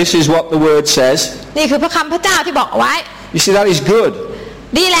This is what the word says. นี่คือพระคำพระเจ้าที่บอกเอาไว้ You see, that is good.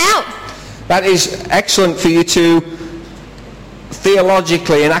 ดีแล้ว That is excellent for you to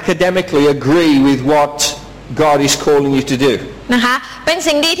theologically and academically agree with what God is calling you to do. นะคะเป็น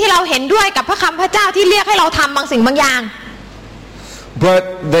สิ่งดีที่เราเห็นด้วยกับพระคำพระเจ้าที่เรียกให้เราทำบางสิ่งบางอย่าง But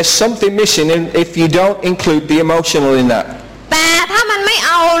there's something missing if you don't include the emotional in that. แต่ถ้ามันไม่เ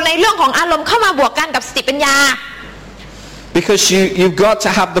อาในเรื่องของอารมณ์เข้ามาบวกกันกับสติปัญญา Because you've got to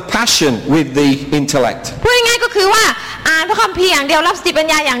have the passion with the intellect. พูดง่ายๆก็คือว่าอ่านพระคัมภีร์อย่างเดียวรับสติปัญ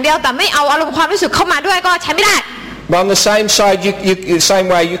ญาอย่างเดียวแต่ไม่เอาอารมณ์ความรู้สึกเข้ามาด้วยก็ใช้ไม่ได้ But on the same side, the same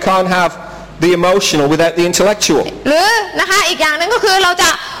way, you can't have the emotional without the intellectual. หรือนะคะอีกอย่างหนึ่งก็คือเราจะ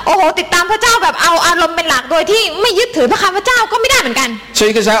โอ้โหติดตามพระเจ้าแบบเอาอารมณ์เป็นหลักโดยที่ไม่ยึดถือพระคำพระเจ้าก็ไม่ได้เหมือนกัน So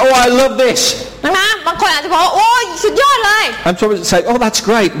you can say, oh, I love this. นะคะบางคนอาจจะบอกว่าโอ้ยสุดยอดเลย And some say, oh, that's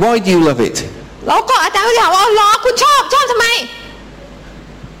great. Why do you love it? แล้วก็อาจารย์ก็จะถามว่าอ๋อคุณชอบทำไม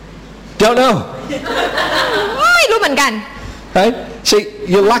Don't know. ไม่รู้เหมือนกัน Right? See,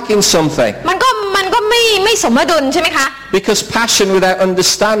 you're lacking something. มันก็ไม่สมดุลใช่ไหมคะ Because passion without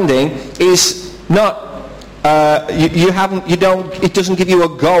understanding is not, it doesn't give you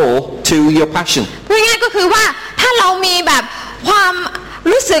a goal to your passion. พูดง่ายๆก็คือว่าถ้าเรามีแบบความ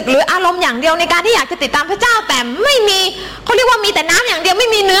รู้สึกหรืออารมณ์อย่างเดียวในการที่อยากจะติดตามพระเจ้าแต่ไม่มีเขาเรียกว่ามีแต่น้ำอย่างเดียวไม่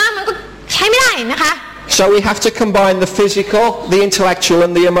มีเนื้อมันก็ใช้ไม่ได้นะคะ So we have to combine the physical, the intellectual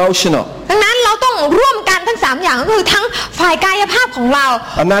and the emotional. ดังนั้นเราต้องร่วมกันทั้ง3อย่างก็คือทั้งฝ่ายกายภาพของเรา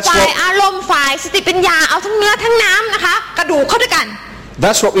ฝ่ายอารมณ์ฝ่ายสติปัญญาเอาทั้งเนื้อทั้งน้ำนะคะกระดูกเข้าด้วยกัน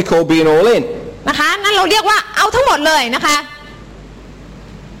That's what we call being all in. นะคะนั่นเราเรียกว่าเอาทั้งหมดเลยนะคะ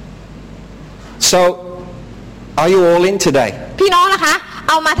So are you all in today? พี่น้องนะคะ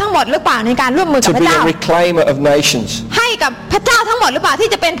เอามาทั้งหมดหรือเปล่าในการร่วมมือกับ To พ be ระเจ้า a reclaimer of nations. ให้กับพระเจ้าทั้งหมดหรือเปล่าที่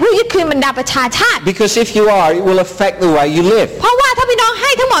จะเป็นผู้ยึดคืนบรรดาประชาชาติ Because if you are, it will affect the way you live. เพราะว่าถ้าพี่น้องใ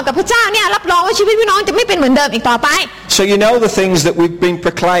ห้ทั้งหมดกับพระเจ้าเนี่ยรับรองว่าชีวิตพี่น้องจะไม่เป็นเหมือนเดิมอีกต่อไป So you know the things that we've been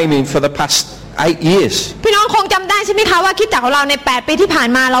proclaiming for the past 8 years. พี่น้องคงจำได้ใช่ไหมคะว่าคริสตจักรของเราใน8ปีที่ผ่าน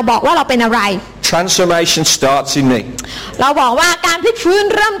มาเราบอกว่าเราเป็นอะไร Transformation starts in me. เราบอกว่าการพลิกฟื้น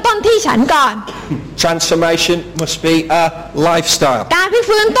เริ่มต้นที่ฉันก่อน Transformation must be a lifestyle. การพลิก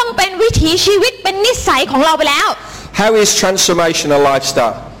ฟื้นต้องเป็นวิถีชีวิตเป็นนิสัยของเราไปแล้ว How is transformation a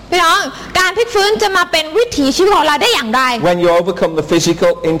lifestyle? พี่น้องการพลิกฟื้นจะมาเป็นวิถีชีวิตของเราได้อย่างไร When you overcome the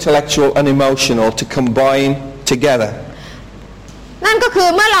physical, intellectual and emotional to combine together. นั่นก็คือ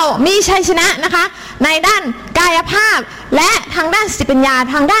เมื่อเรามีชัยชนะนะคะในด้านกายภาพและทางด้านสติปัญญา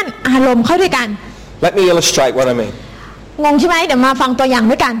ทางด้านอารมณ์เข้าด้วยกัน Let me illustrate what I mean. งงใช่ไหมเดี๋ยวมาฟังตัวอย่าง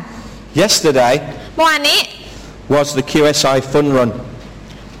ด้วยกัน Yesterday เมื่อวานนี้ was the QSI Fun Run.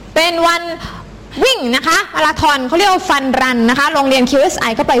 เป็นวันวิ่งนะคะมาราธอนเขาเรียกว่าฟันรันนะคะโรงเรียน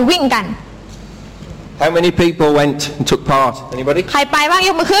QSI ก็ไปวิ่งกัน How many people went and took part? Anybody? ใครไปบ้างย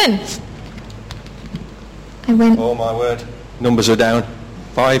กมือขึ้น I went Oh my word. Numbers are down.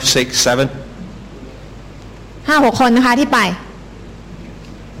 5, 6, 7. 5-6 คนนะคะที่ไป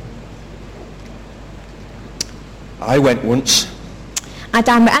I went once. อาจ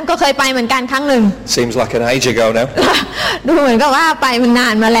ารย์ไบรอันก็เคยไปเหมือนกันครั้งหนึ่ง Seems like an age ago now. ดูเหมือนกับว่าไปมันนา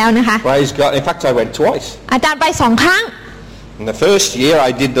นมาแล้วนะคะ Praise God. In fact, I went twice. อาจารย์ไป2 ครั้ง In the first year,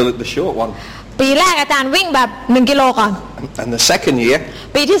 I did the short one. ปีแรกอาจารย์วิ่งแบบ1 กิโลก่อน And the second year,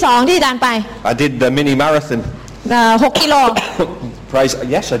 ปีที่2ที่อาจารย์ไป I did the mini marathon. 6 กิโล Praise.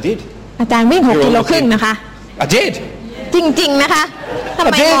 Yes, I did. อาจารย์วิ่ง6 กิโลครึ่งนะคะ I did. จริงๆนะคะทำ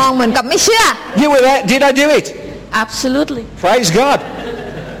ไม I did. มองเหมือนกับไม่เชื่อ You were there. Did I do it? Absolutely Praise God.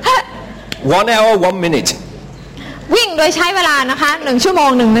 1 hour 1 minute. วิ่งโดยใช้เวลานะคะ1 ชั่วโมง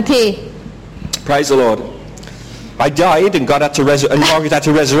 1 นาที Praise the Lord. I died and God had to and Margaret had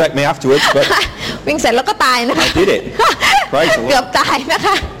to resurrect me afterwards, but วิ่งเสร็จแล้วก็ตายนะคะ I did it. Praise the Lord. เกือบตายนะค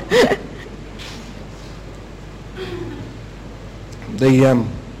ะ The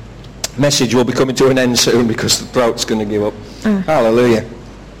message will be coming to an end soon because the throat's going to give up. Hallelujah.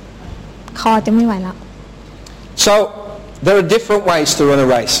 คอจะไม่ไหวแล้ว So there are different ways to run a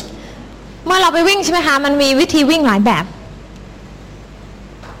race. เมื่อเราไปวิ่งใช่ไหมคะมันมีวิธีวิ่งหลายแบบ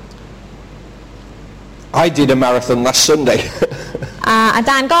I did a marathon last Sunday. อา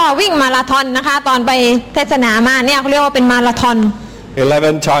จารย์ก็วิ่งมาราธอนนะคะตอนไปเทศนามาเนี่ยเขาเรียกว่าเป็นมาราธอน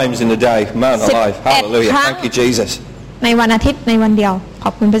 11 times in a day. Man alive. Hallelujah. Thank you, Jesus. ในวันอาทิตย์ในวันเดียวข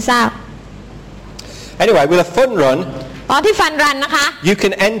อบคุณพระเจ้า Anyway, with a fun run, ตอนที่ฟันรันนะคะ you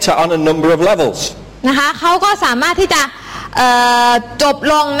can enter on a number of levels. นะคะเขาก็สามารถที่จะจบ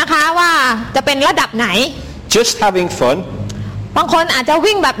ลงนะคะว่าจะเป็นระดับไหน Just having fun. บางคนอาจจะ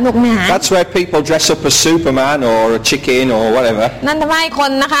วิ่งแบบหนุกหนา That's where people dress up as Superman or a chicken or whatever. นั่นทำให้ค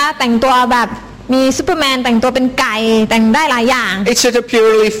นนะคะแต่งตัวแบบมีซูเปอร์แมนแต่งตัวเป็นไก่แต่งได้หลายอย่าง It's at a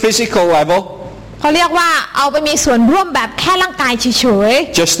purely physical level. เขาเรียกว่าเอาไปมีส่วนร่วมแบบแค่ร่างกายเฉย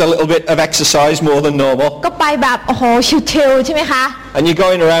Just a little bit of exercise more than normal. ๆก็ไปแบบโอ้โหชิลๆใช่ไหมคะ And you're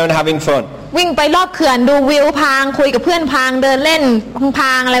going around having fun. วิ่งไปรอบเขื่อนดูวิวพางคุยกับเพื่อนพางเดินเล่นพ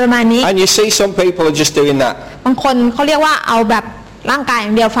างอะไรประมาณนี้ And you see some people are just doing that. บางคนเขาเรียกว่าเอาแบบร่างกายอย่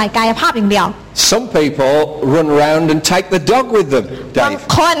างเดียวฝ่ายกายภาพอย่างเดียว Some people run around and take the dog with them, บาง Dave.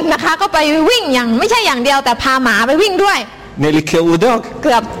 คนนะคะก็ไปวิ่งอย่างไม่ใช่อย่างเดียวแต่พาหมาไปวิ่งด้วย Nearly kill the dog. เ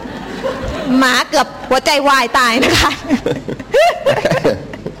กือบหมาเกือบหัวใจวายตายนะคะ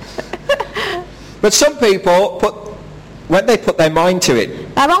But some people when they put their mind to it.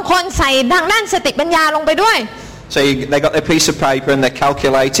 แต่บางคนใส่ทางด้านสติปัญญาลงไปด้วย So they got their piece of paper and they're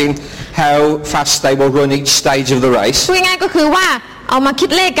calculating how fast they will run each stage of the race. พูดง่ายๆก็คือว่าเอามาคิด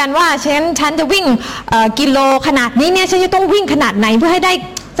เลขกันว่าฉันจะวิ่งกิโลขนาดนี้เนี่ยฉันจะต้องวิ่งขนาดไหนเพื่อให้ได้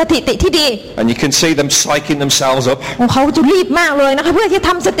สถิติที่ดี And you can see them psyching themselves up. เขาจะรีบมากเลยนะคะเพื่อที่จะ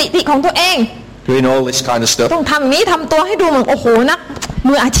ทำสถิติของตัวเอง Doing all this kind of stuff. ต้องทำนี้ทำตัวให้ดูเหมือนโอ้โหนัก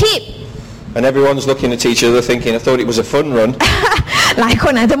มืออาชีพ And everyone's looking at each other thinking, I thought it was a fun run. หลายค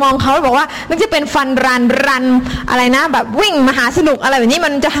นอาจจะมองเขาบอกว่ามันจะเป็นฟันรันอะไรนะแบบวิ่งมหาสนุกอะไรแบบนี้มั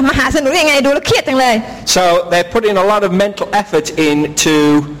นจะมหาสนุกยังไงดูแล้วเครียดจังเลย So they're putting a lot of mental effort into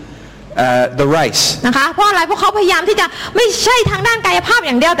the race. นะคะเพราะอะไรเพราะเขาพยายามที่จะไม่ใช่ทางด้านกายภาพอ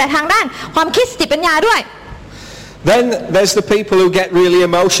ย่างเดียวแต่ทางด้านความคิดสติปัญญาด้วย Then there's the people who get really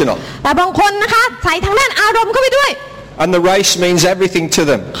emotional. แต่บางคนนะคะใส่ทางด้านอารมณ์เข้าไปด้วย And the race means everything to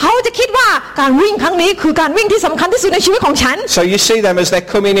them. เขาจะคิดว่าการวิ่งครั้งนี้คือการวิ่งที่สำคัญที่สุดในชีวิตของฉัน So you see them as they're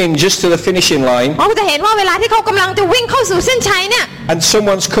coming in just to the finishing line. เราจะเห็นว่าเวลาที่เขากำลังจะวิ่งเข้าสู่เส้นชัยเนี่ย And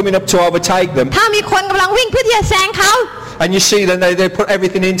someone's coming up to overtake them. ถ้ามีคนกำลังวิ่งเพื่อที่จะแซงเขา And you see them, they put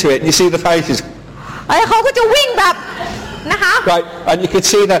everything into it. And you see the faces. แล้วเขาก็จะวิ่งแบบนะคะ Right. And you can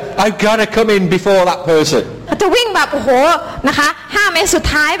see that I've got to come in before that person. จะวิ่งแบบโอ้โหนะคะ5 เมตรสุด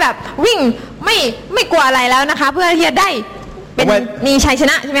ท้ายแบบวิ่งไม่กลัวอะไรแล้วนะคะเพื่อที่จะได้เป็นมีชัยช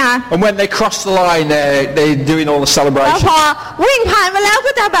นะใช่ไหมคะ And when they cross the line, they're doing all the แล้ว celebration. พอวิ่งผ่านมาแล้ว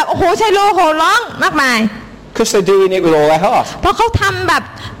ก็จะแบบโอ้โหชัยโลโหร้องมากมาย Because they're doing it with all their heart. เพราะเขาทำแบบ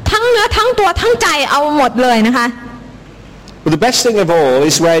ทั้งเนื้อทั้งตัวทั้งใจเอาหมดเลยนะคะ But the best thing of all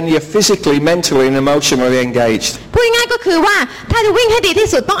is when you're physically, mentally and emotionally engaged. พูดง่ายๆก็คือว่าถ้าจะวิ่งให้ดีที่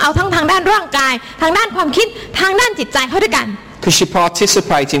สุดต้องเอาทั้งทางด้านร่างกายทางด้านความคิดทางด้านจิตใจเข้าด้วยกัน Because you're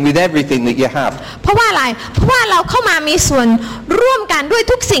participating with everything that you have. เพราะว่าอะไรเพราะว่าเราเข้ามามีส่วนร่วมกันด้วย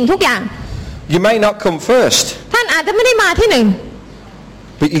ทุกสิ่งทุกอย่าง You may not come first, ท่านอาจจะไม่ได้มาที่หนึ่ง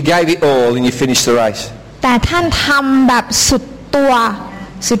but you gave it all and you finished the race. แต่ท่านทำแบบสุดตัว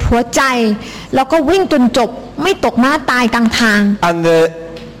สุดหัวใจแล้วก็วิ่งจนจบไม่ตกม้าตายกลางทาง And the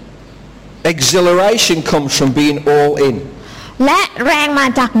exhilaration comes from being all in. และแรงมา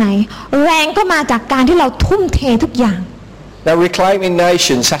จากไหนแรงก็มาจากการที่เราทุ่มเททุกอย่าง Now reclaiming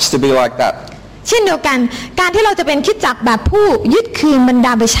nations has to be like that. เช่นเดียวกันการที่เราจะเป็นคริสตจักรแบบผู้ยึดคืนบรรด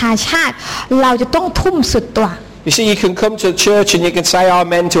าประชาชาติเราจะต้องทุ่มสุดตัว You see, you can come to church and you can say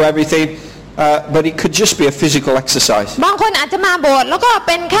amen to everything, but it could just be a physical exercise. บางคนอาจจะมาโบสถ์แล้วก็เ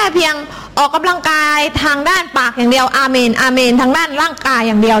ป็นแค่เพียงออกกำลังกายทางด้านปากอย่างเดียวอาเมนอาเมนทางด้านร่างกายอ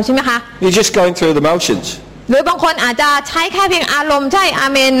ย่างเดียวใช่ไหมคะ You're just going through the motions. หรือบางคนอาจจะใช้แค่เพียงอารมณ์ใช่อา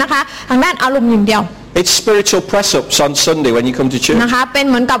เมนนะคะทางด้านอารมณ์อย่างเดียว It's spiritual press-ups on Sunday when you come to church. นะคะเป็น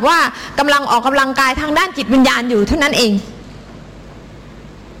เหมือนกับว่ากำลังออกกำลังกายทางด้านจิตวิญญาณอยู่เท่านั้นเอง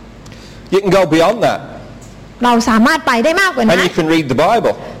You can go beyond that. เราสามารถไปได้มากกว่านั้ And น you can read the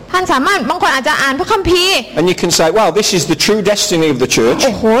Bible. ท่านสามารถบางคนอาจจะอ่านพระคัมภีร์ And you can say, well, this is the true destiny of the church. โ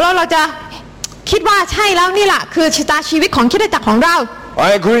อ้โหแล้วเราจะ คิดว่าใช่แล้วนี่แหละคือชะตาชีวิตของคริสตจักรของเรา I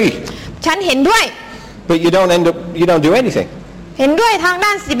agree. ฉันเห็นด้วย But you don't do anything. เห็นด้วยทางด้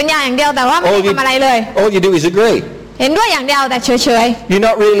านสติปัญญาอย่างเดียวแต่ว่าไม่ได้ทำอะไรเลย All you do is agree. เห็นด้วยอย่างเดียวแต่เฉย You're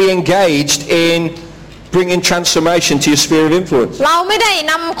not really engaged in bringing transformation to your sphere of influence. เราไม่ได้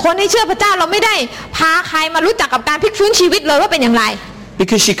นำคนให้เชื่อพระเจ้าเราไม่ได้พาใครมารู้จักกับการพลิกฟื้นชีวิตเลยว่าเป็นอย่างไร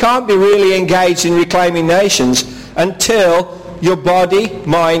Because you can't be really engaged in reclaiming nations until your body,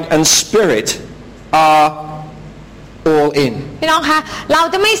 mind and spirit are all in. พี่น้องคะเรา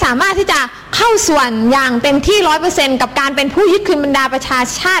จะไม่สามารถที่จะเข้าส่วนอย่างเต็มที่ 100% กับการเป็นผู้ยึดคืนบรรดาประชา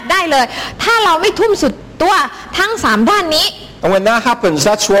ชาติได้เลยถ้าเราไม่ทุ่มสุดตัวทั้ง3ด้านนี้ And when that happens,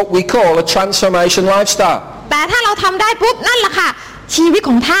 that's what we call a transformation lifestyle. แต่ถ้าเราทำได้ปุ๊บนั่นแหละค่ะชีวิต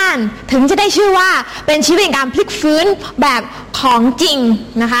ของท่านถึงจะได้ชื่อว่าเป็นชีวิตการพลิกฟื้นแบบของจริง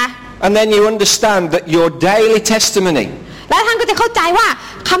นะคะ And then you understand that your daily testimony, แล้วท่านก็จะเข้าใจว่า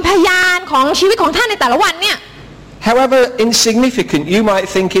คำพยานของชีวิตของท่านในแต่ละวันเนี่ย however insignificant you might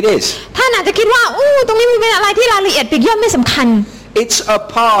think it is, ท่านอาจจะคิดว่าตรงนี้มันเป็นอะไรที่รายละเอียดปลีกย่อยไม่สำคัญ it's a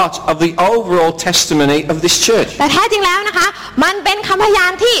part of the overall testimony of this church. แต่แท้จริงแล้วนะคะมันเป็นคำพยา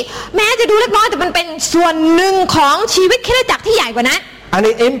นที่แม้จะดูเล็กน้อยแต่มันเป็นส่วนหนึ่งของชีวิตคริสตจักรที่ใหญ่กว่านั้น And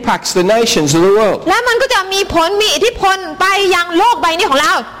it impacts the nations of the world. และมันก็จะมีผลมีอิทธิพลไปยังโลกใบนี้ของเร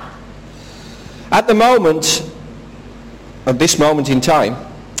า At the moment, at this moment in time,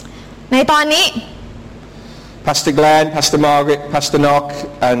 ในตอนนี้ Pastor Glenn, Pastor Margaret, Pastor Knock,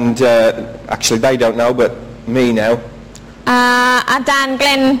 and actually they don't know, but me now. อาจารย์เกล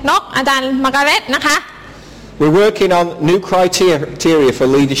นนกอาจารย์มาร์กาเร็ตนะคะ We're working on new criteria for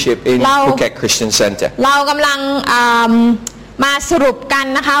leadership in Phuket Christian Centre. เรากำลังมาสรุปกัน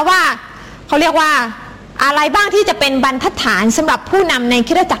นะคะว่าเขาเรียกว่าอะไรบ้างที่จะเป็นบรรทัดฐานสำหรับผู้นำในค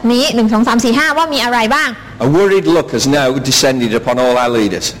ริสตจักรนี้1 2 3 4 5ว่ามีอะไรบ้าง A worried look has now descended upon all our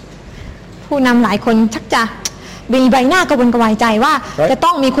leaders. ผู้นำหลายคนชักจะมีใบหน้ากระวนกระวายใจว่าจะต้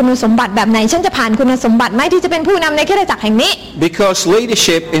องมีคุณสมบัติแบบไหนฉันจะผ่านคุณสมบัติไหมที่จะเป็นผู้นำในคริสตจักรแห่งนี้ Because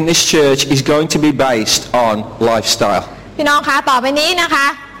leadership in this church is going to be based on lifestyle. พี่น้องคะต่อไปนี้นะคะ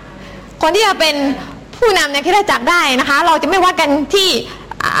คนที่จะเป็นผู้นำในคริสตจักรได้นะคะเราจะไม่วัดกันที่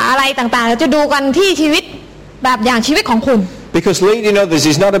อะไรต่างๆเราจะดูกันที่ชีวิตแบบอย่างชีวิตของคุณ Because leading others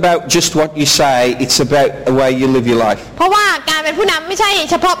is not about just what you say, it's about the way you live your life. เพราะว่าการเป็นผู้นำไม่ใช่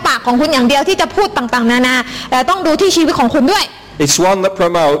เฉพาะปากของคุณอย่างเดียวที่จะพูดต่างๆนานาแต่ต้องดูที่ชีวิตของคุณด้วย It's one that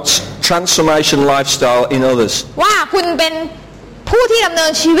promotes transformation lifestyle in others. ว่าคุณเป็นผู้ที่ดำเนิ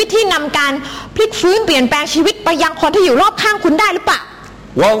นชีวิตที่นำการพลิกฟื้นเปลี่ยนแปลงชีวิตไปยังคนที่อยู่รอบข้างคุณได้หรือเปล่า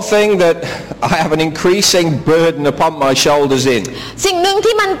One thing that I have an increasing burden upon my shoulders in สิ่งหนึ่ง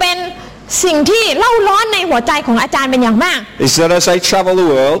ที่มันเป็นสิ่งที่เล่าร้อนในหัวใจของอาจารย์เป็นอย่างมาก is that as I travel the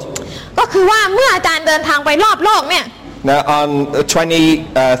world ก็คือว่าเมื่ออาจารย์เดินทางไปรอบโลกเนี่ย Now on the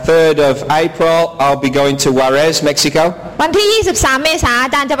 23rd of April I'll be going to Juarez, Mexico. วันที่23 เมษายนอ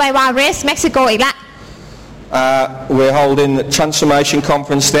าจารย์จะไปวาเรสเม็กซิโกอีกละ We're holding the transformation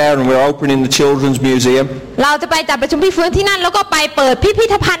conference there and we're opening the children's museum. เราจะไปจัดประชุมพลิกฟื้นที่นั่นแล้วก็ไปเปิดพิพิ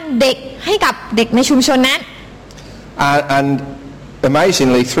ธภัณฑ์เด็กให้กับเด็กในชุมชนนั้น And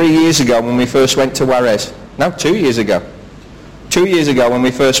amazingly 3 years ago when we first went to Juarez, no 2 years ago when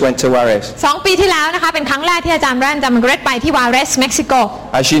we first went to Juarez. 2 ปีที่แล้วนะคะเป็นครั้งแรกที่อาจารย์แรนจำเกรดไปที่วาเรสเม็กซิโก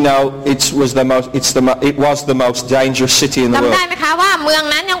As you know, it was the most dangerous city in the จำ world. ได้ไหมคะว่าเมือง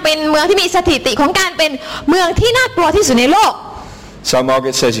นั้นยังเป็นเมืองที่มีสถิติของการเป็นเมืองที่น่ากลัวที่สุดในโลก So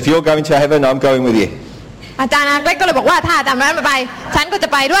Margaret says, if you're going to heaven, I'm going with you. อาจารย์เกรดก็เลยบอกว่าถ้าอาจารย์แรนไปฉันก็จะ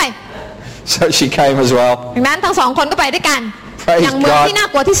ไปด้วย So she came as well. ดังนั้นทั้ง2 คนก็ไปด้วยกัน Praise อย่างเมืองที่น่า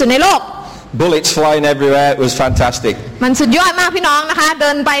กลัวที่สุดในโลก Bullets flying everywhere. It was fantastic. มันสุดยอดมากพี่น้องนะคะเดิ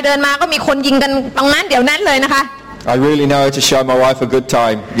นไปเดินมาก็มีคนยิงกันตรงนั้นเดี๋ยวนั้นเลยนะคะ I really know how to show my wife a good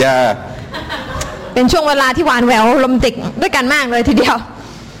time. Yeah. เป็นช่วงเวลาที่หวานแหววโรแมนติกด้วยกันมากเลยทีเดียว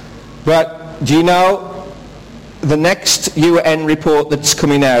But do you know the next UN report that's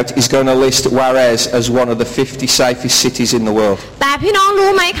coming out is going to list Juarez as one of the 50 safest cities in the world. แต่พี่น้องรู้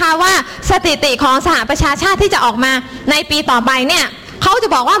ไหมคะว่าสถิติของสหประชาชาติที่จะออกมาในปีต่อไปเนี่ยเขาจะ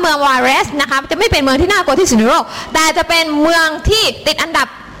บอกว่าเมืองวาเรสนะคะจะไม่เป็นเมืองที่น่ากลัวที่สุดในโลกแต่จะเป็นเมืองที่ติดอันดับ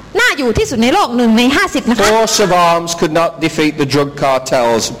น่าอยู่ที่สุดในโลก1 ใน 50นะคะ Force of arms could not defeat the drug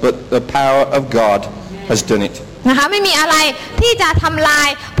cartels, but the power of God has done it. นะคะไม่มีอะไรที่จะทำลาย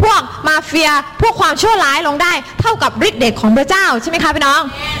พวกมาเฟียพวกความชั่วร้ายลงได้เท่ากับฤทธิ์เดชของพระเจ้าใช่ไหมคะพี่น้อง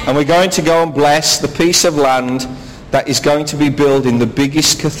And we're going to go and bless the piece of land that is going to be built in the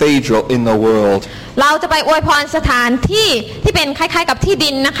biggest cathedral in the world. เราจะไปอวยพรสถานที่ที่เป็นคล้ายๆกับที่ดิ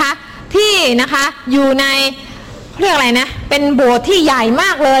นนะคะที่นะคะอยู่ในเรียกอะไรนะเป็นโบสถ์ที่ใหญ่ม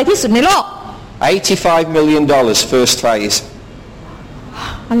ากเลยที่สุดในโลก $85 million first phase.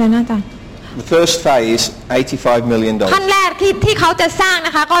 อะไรนะอาจารย์ The first phase, $85 million. ขั้นแรกที่เขาจะสร้างน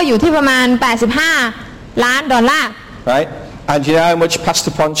ะคะก็อยู่ที่ประมาณ$85 ล้าน Right? And you know how much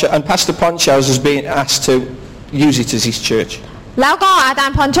Pastor Ponchos has been asked to use it as his church. แล้วก็อาจาร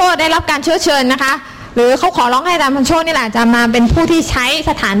ย์พอนโชได้รับการเชื้อเชิญนะคะหรือเขาขอร้องให้อาจารย์พอนโชนี่แหละจะมาเป็นผู้ที่ใช้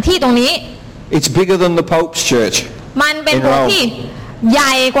สถานที่ตรงนี้ It's bigger than the Pope's church. มันเป็นโบสถ์ที่ให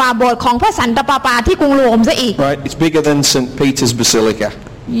ญ่กว่าโบสถ์ของพระสันตะปาปาที่กรุงโรมซะอีก Right? It's bigger than St. Peter's Basilica.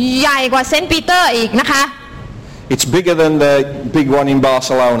 ใหญ่กว่าเซนต์ปีเตอร์อีกนะคะ It's bigger than the big one in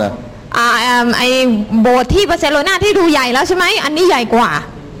Barcelona. ไอโบสถ์ที่บาร์เซโลนาที่ดูใหญ่แล้วใช่ไหมอันนี้ใหญ่กว่า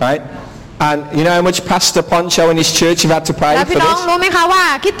Right? And you know how much Pastor Poncho and his church have had to pay แล้ว for พี่น้อง this? รู้ไหมคะว่า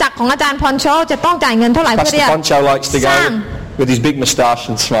คริสตจักรของอาจารย์พอนโชจะต้องจ่ายเงินเท่าไหร่เพื่อ Pastor ที่จะ Poncho likes to สร้าง go with his big moustache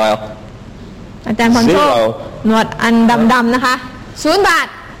and smile. อาจารย์พอนโช Zero. หนวดอันดำๆนะคะ0 บาท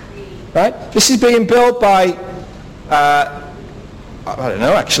Right? This is being built by, I don't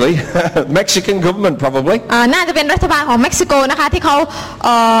know actually, Mexican government probably, น่าจะเป็นรัฐบาลของเม็กซิโกนะคะที่เขา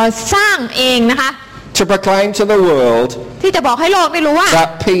สร้างเองนะคะ to proclaim to the world ที่จะบอกให้โลกได้รู้ว่า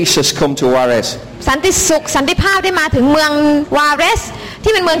that peace has come to Juarez. สันติสุขสันติภาพได้มาถึงเมืองวาเรส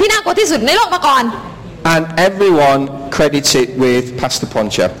ที่เป็นเมืองที่น่ากลัวที่สุดในโลกมาก่อน And everyone credits it with Pastor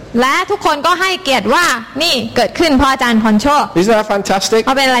Poncho. และทุกคนก็ให้เกียรติว่านี่เกิดขึ้นเพราะอาจารย์พอนโช Isn't that fantastic? เข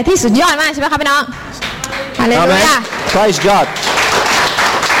าเป็นอะไรที่สุดยอดมากใช่ไหมครับพี่น้องฮาเลลูยา Amen. Praise God.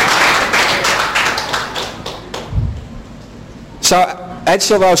 So Ed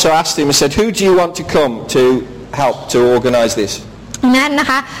Silvoso asked him, he said, who do you want to come to help to organize this? นั่นนะ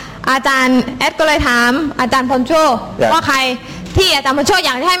คะอาจารย์เอ็ดก็เลยถามอาจารย์พอนโชว่าใครที่อาจารย์พอนโชอย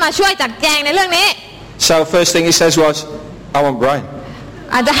ากให้มาช่วยจัดแจงในเรื่องนี้ So first thing he says was, I want Brian.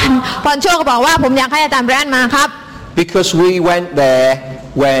 อาจารย์พอนโชก็บอกว่าผมอยากให้อาจารย์แบรนด์มาครับ Because we went there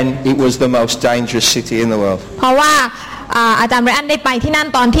when it was the most dangerous city in the world. เพราะว่าอาจารย์แบรนด์ได้ไปที่นั่น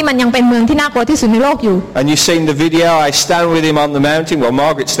ตอนที่มันยังเป็นเมืองที่น่ากลัวที่สุดในโลกอยู่ And you've seen the video, I stand with him on the mountain. Well,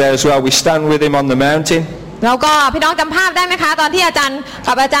 Margaret's there as well. We stand with him on the mountain. แล้วก็พี่น้องจำภาพได้ไหมคะตอนที่อาจารย์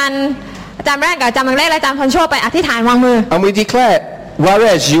กับอาจารย์แรกกับอาจารย์มังเล่และอาจารย์พอนโชไปอธิษฐานวางมือ And we declare,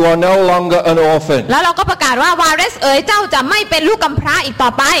 Juarez, you are no longer an orphan. แล้วเราก็ประกาศว่าวาเรสเจ้าจะไม่เป็นลูกกำพร้าอีกต่อ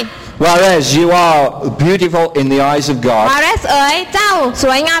ไป Juarez, you are beautiful in the eyes of วา God. เรสเจ้าส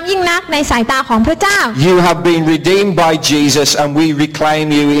วยงามยิ่งนักในสายตาของพระเจ้า You have been redeemed by Jesus and we reclaim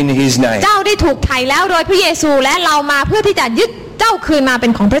you in his name. เจ้าได้ถูกไถ่แล้วโดยพระเยซูและเรามาเพื่อที่จะยึดเจ้าคืนมาเป็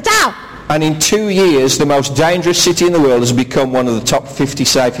นของพระเจ้า And in 2 years, the most dangerous city in the world has become one of the top 50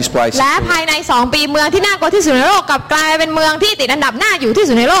 safest places. และภายใน2 ปีเมืองที่น่ากลัวที่สุดในโลกกลับกลายเป็นเมืองที่ติดอันดับหน้าอยู่ที่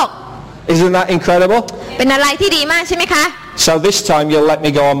สุดในโลก Isn't that incredible? เป็นอะไรที่ดีมากใช่ไหมคะ So this time you'll let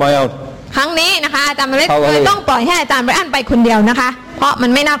me go on my own. ครั้งนี้นะคะอาจารย์เลยต้องปล่อยให้อาจารย์ไบรอันไปคนเดียวนะคะเพราะมั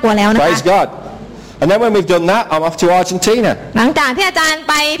นไม่น่ากลัวแล้วนะคะ Praise God. And then when we've done that, I'm off to Argentina. หลังจากที่อาจารย์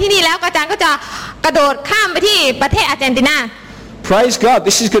ไปที่นี่แล้วอาจารย์ก็จะกระโดดข้ามไปที่ประเทศอาร์เจนตินา Praise God.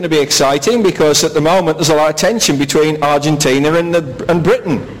 This is going to be exciting because at the moment there's a lot of tension between Argentina and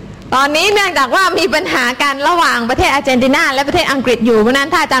Britain. ตอนนี้เนื่องจากว่ามีปัญหากันระหว่างประเทศอาร์เจนตินาและประเทศอังกฤษอยู่เพราะนั้น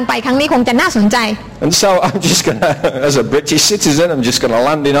ถ้าอาจารย์ไปครั้งนี้คงจะน่าสนใจ And so I'm just going to, as a British citizen, I'm just going to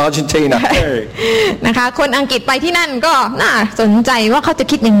land in Argentina. นะคะคนอังกฤษไปที่นั่นก็น่าสนใจว่าเขาจะ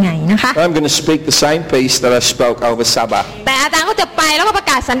คิดยังไงนะคะ I'm going to speak the same piece that I spoke over Sabah. แต่อาจารย์ก็จะไปแล้วก็ประ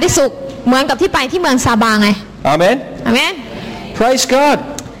กาศสันติสุขเหมือนกับที่ไปที่เมืองซาบาไง Amen? อาเมน Praise God.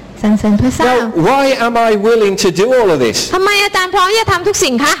 สรรเสริญพระเจ้า Now, why am I willing to do all of this? ทำไมอาจารย์พร้อมที่จะทำทุก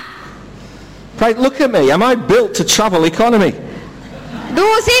สิ่งคะ Right, look at me. Am I built to travel economy? ดู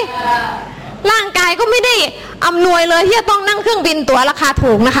สิร่างกายก็ไม่ได้อำนวยเลยที่จะต้องนั่งเครื่องบินตั๋วราคา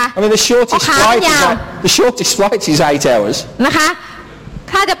ถูกนะคะ I mean, the shortest flight is 8 hours. นะคะ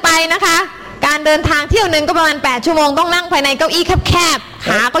ถ้าจะไปนะคะการเดินทางเที่ยวหนึ่งก็ประมาณ8 ชั่วโมงต้องนั่งภายในเก้าอี้แคบๆข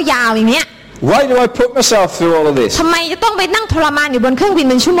าก็ยาวอย่างเงี้ย Why do I put myself through all of this? ทำไมจะต้องไปนั่งทรมานอยู่บนเครื่องบิน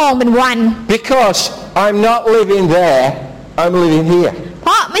เป็นชั่วโมงเป็นวัน Because I'm not living there, I'm living here. เพ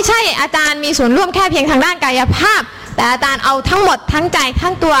ราะไม่ใช่อาจารย์มีส่วนร่วมแค่เพียงทางด้านกายภาพแต่อาจารย์เอาทั้งหมดทั้งใจ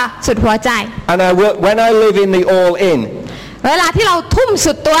ทั้งตัวสุดหัวใจ And when I live in the all in, เวลาที่เราทุ่ม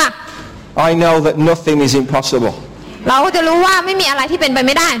สุดตัว I know that nothing is impossible. เราก็จะรู้ว่าไม่มีอะไรที่เป็นไปไ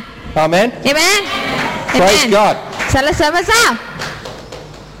ม่ได้ Amen? เอเมน Praise God. สรรเสริญพระเจ้า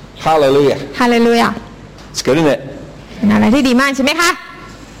Hallelujah. ฮาเลลูยา It's good, isn't it? เป็นอะไรที่ดีมากใช่ไหมคะ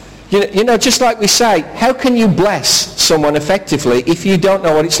You know, just like we say, how can you bless someone effectively if you don't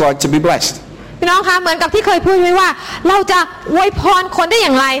know what it's like to be blessed? พี่น้องคะเหมือนกับที่เคยพูดไว้ว่าเราจะอวยพรคนได้อ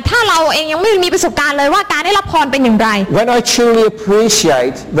ย่างไรถ้าเราเองยังไม่มีประสบการณ์เลยว่าการได้รับพรเป็นอย่างไร When I truly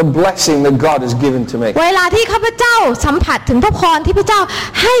appreciate the blessing that God has given to me. เวลาที่ข้าพเจ้าสัมผัสถึงพระพรที่พระเจ้า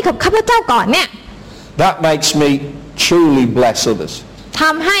ให้กับข้าพเจ้าก่อนเนี่ย That makes me truly bless others. ท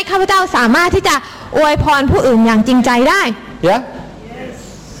ำให้ข้าพเจ้าสามารถที่จะอวยพรผู้อื่นอย่างจริงใจได้ Yeah?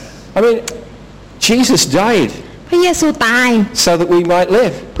 I mean, Jesus died พระเยซูตาย so that we might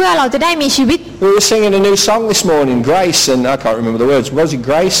live. เพื่อเราจะได้มีชีวิต We were singing a new song this morning, Grace, and I can't remember the words. Was it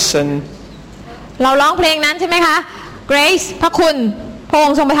Grace and... เราร้องเพลงนั้นใช่ไหมคะ Grace พระคุณพระอง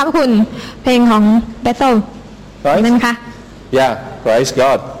ค์ทรงประทานพระคุณเพลงของเบธเธล Right? นั่นคะ Yeah, praise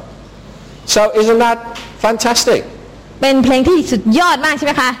God. So isn't that fantastic? เป็นเพลงที่สุดยอดมากใช่ไ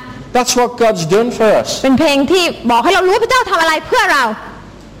หมคะ That's what God's done for us. เป็นเพลงที่บอกให้เรารู้พระเจ้าทำอะไรเพื่อเรา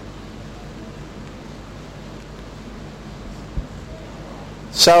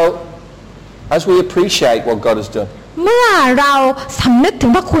So, as we appreciate what God has done, เมื่อเราสำนึกถึ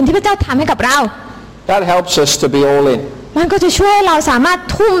งพระคุณที่พระเจ้าทำให้กับเรา that helps us to be all in. มันก็จะช่วยให้เราสามารถ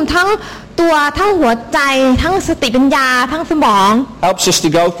ทุ่มทั้งตัวทั้งหัวใจทั้งสติปัญญาทั้งสมอง Helps us to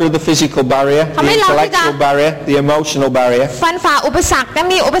go through the physical barrier, the intellectual barrier, the emotional barrier. ฟันฝ่าอุปสรรคจะ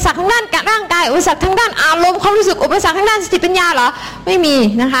มีอุปสรรคทางด้านร่างกายอุปสรรคทางด้านอารมณ์ความรู้สึกอุปสรรคทางด้านสติปัญญาเหรอไม่มี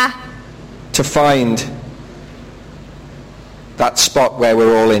นะคะ To find that spot where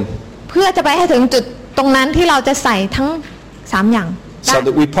we're all in. เพื่อจะไปให้ถึงจุดตรงนั้นที่เราจะใส่ทั้ง3อย่าง So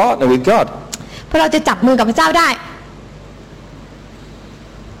that we partner with God. เพื่อเราจะจับมือกับพระเจ้าได้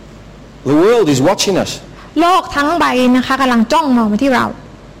The world is watching us. โลกทั้งใบนะคะกำลังจ้องมองมาที่เรา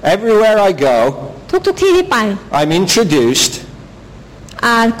Everywhere I go, ทุกที่ที่ไป I'm introduced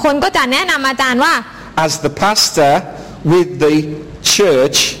คนก็จะแนะนำอาจารย์ว่า as the pastor with the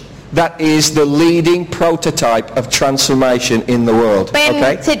church that is the leading prototype of transformation in the world. เป็น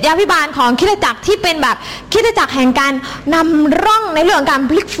Okay? ศิษยาภิบาลของคริสตจักรที่เป็นแบบคริสตจักรแห่งการนำร่องในเรื่องการ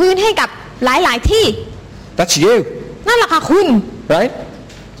พลิกฟื้นให้กับหลายๆที่ That's you, นั่นแหละค่ะคุณ right?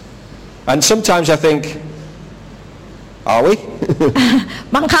 And sometimes I think, are we?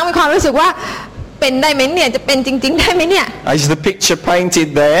 บางครั้งมีความรู้สึกว่าเป็นได้ไหมเนี่ยจะเป็นจริงๆได้ไหมเนี่ย Is the picture painted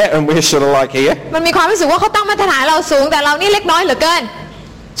there and we're sort of like here? มันมีความรู้สึกว่าเขาตั้งมาตรฐานเราสูงแต่เรานี่เล็กน้อยเหลือเกิน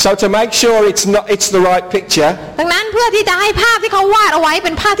So to make sure it's the right picture, ดังนั้นเพื่อที่จะให้ภาพที่เขาวาดเอาไว้เ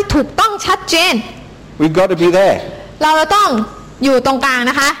ป็นภาพที่ถูกต้องชัดเจน we've got to be there. เราต้องอยู่ตรงกลาง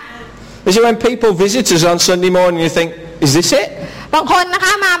นะคะ Is it when people visit us on Sunday morning you think, is this it? บางคนนะค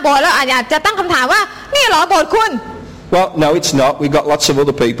ะมาโบสถ์แล้วอาจจะตั้งคำถามว่านี่เหรอโบสถ์คุณ Well, no, it's not. We've got lots of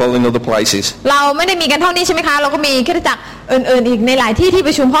other people in other places. เราไม่ได้มีกันเท่านี้ใช่ไหมคะเราก็มีคริสตจักรอื่นๆอีกในหลายที่ที่ป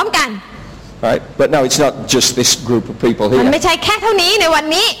ระชุมพร้อมกัน Right? But no, it's not just this group of people มัน here. ไม่ใช่แค่เท่านี้ในวัน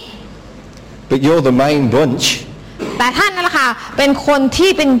นี้ But you're the main bunch. แต่ท่านนั่นแหละค่ะเป็นคนที่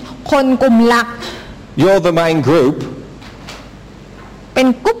เป็นคนกลุ่มหลัก You're the main group. เป็น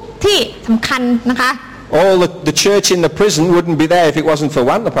กลุ่มที่สำคัญนะคะ All the church in the prison wouldn't be there if it wasn't for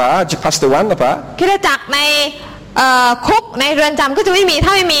Wannapa, Pastor Wannapa. คริสตจักรในคุกในเรือนจำก็จะไม่มีถ้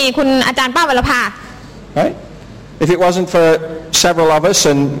าไม่มีคุณอาจารย์ป้าวรภา Right? If it wasn't for several of us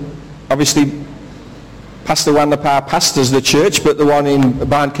and obviously Pastor Wannapa pastors the church, but the one in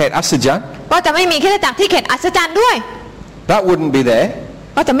Barnket Asajan, ก็จะไม่มีคริสตจักรที่เขตอัศจรรย์ด้วย that wouldn't be there.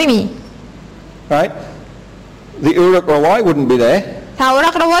 ก็จะไม่มี Right? The Uruk Rawai wouldn't be there. ชาวรั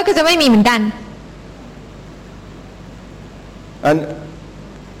กระเว้ยก็จะไม่มีเหมือนกัน And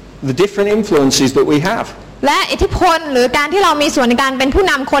the different influences that we have. และอิทธิพลหรือการที่เรามีส่วนในการเป็นผู้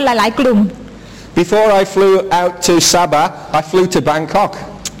นำคนหลายๆกลุ่ม Before I flew out to Sabah, I flew to Bangkok.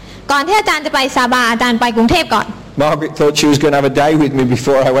 ก่อนที่อาจารย์จะไปซาบาอาจารย์ไปกรุงเทพก่อน Margaret thought she was going to have a day with me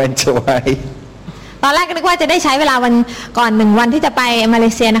before I went away. ตอนแรกก็นึกว่าจะได้ใช้เวลาวันก่อน1 วันที่จะไปมาเล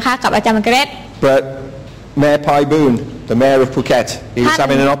เซียนะคะกับอาจารย์มาร์เกเร็ต But Mayor Pai Boon, the mayor of Phuket, he was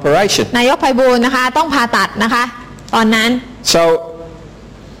having an operation. นายกไพบูลย์นะคะต้องผ่าตัดนะคะตอนนั้น So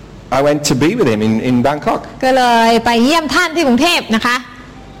I went to be with him in Bangkok. ก็เลยไปเยี่ยมท่านที่กรุงเทพนะคะ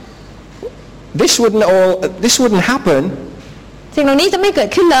This wouldn't happen สิ่งเหล่านี้จะไม่เกิด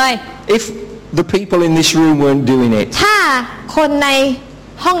ขึ้นเลย if the people in this room weren't doing it. ถ้าคนใน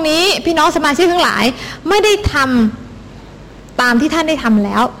ห้องนี้พี่น้องสมาชิกทั้งหลายไม่ได้ทำตามที่ท่านได้ทำแ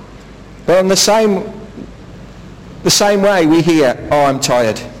ล้ว But in the same way we hear, oh, I'm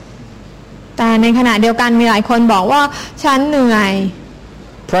tired. แต่ในขณะเดียวกันมีหลายคนบอกว่าฉันเหนื่อย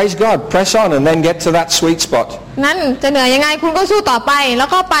Praise God, press on and then get to that sweet spot. นั้นจะเหนื่อยยังไงคุณก็สู้ต่อไปแล้ว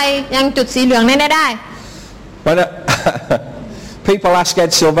ก็ไปยังจุดสีเหลืองนั้นได้ When people ask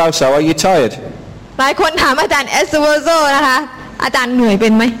Ed Silvoso, are you tired? หลายคนถามอาจารย์เอสเวอร์โซนะคะอาจารย์เหนื่อยเป็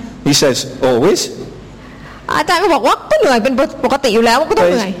นไหม He says, always. อาจารย์ก็บอกว่าก็เหนื่อยเป็นปกติอยู่แล้วก็ต้อง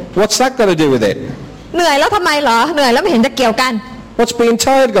เหนื่อย What's that got to do with it? เหนื่อยแล้วทำไมเหรอเหนื่อยแล้วไม่เห็นจะเกี่ยวกัน What's being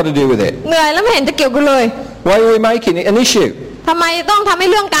tired got to do with it? เหนื่อยแล้วไม่เห็นจะเกี่ยวกันเลย Why are we making it an issue? ทำไมต้องทำให้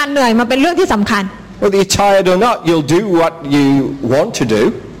เรื่องการเหนื่อยมาเป็นเรื่องที่สำคัญ Whether you're tired or not, you'll do what you want to do.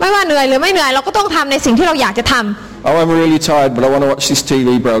 ไม่ว่าเหนื่อยหรือไม่เหนื่อยเราก็ต้องทำในสิ่งที่เราอยากจะท Oh, I'm really tired, but I want to watch this TV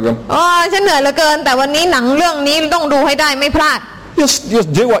program. อ๋อฉันเหนื่อยเหลือเกินแต่วันนี้หนังเรื่องนี้ต้องดูให้ได้ไม่พลาด Just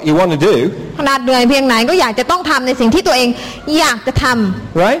do what you want to do. ขนาดเหนื่อยเพียงไหนก็อยากจะต้องทำในสิ่งที่ตัวเองอยากจะท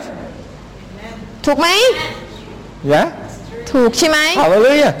ำ Right? ถูกไหม Yeah? ถูกใช่ไหม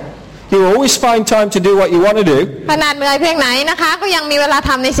Hallelujah. You always find time to do what you want to do. ขนาดเหนื่อยเพียงไหนนะคะก็ยังมีเวลาท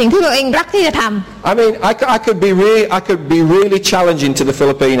ำในสิ่งที่ตัวเองรักที่จะทำ I mean, I could be really challenging to the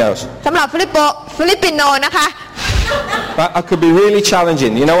Filipinos. สำหรับฟิลิปปินโนนะคะ I could be really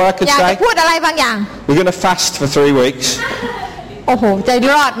challenging. You know what I could อยากจะ say? พูดอะไรบางอย่าง We're going to fast for 3 weeks. โอ้โหจะ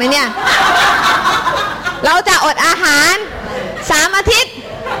รอดไหมเนี่ย เราจะอดอาหาร3 อาทิตย์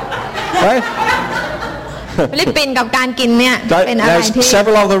Right? ฟิลิปปินส์กับการกินเนี่ยเป็นอะไรที่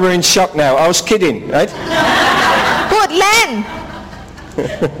Several of them are in shock now. I was kidding, right? พูดเล่น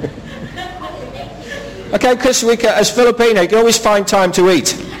Okay, because as Filipino, you can always find time to eat.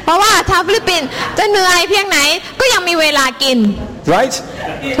 เพราะว่าชาวฟิลิปปินส์จะเหนื่อยเพียงไหนก็ยังมีเวลากิน Right?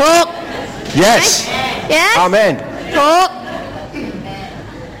 ถูก Yes. Yes. Amen. ถูก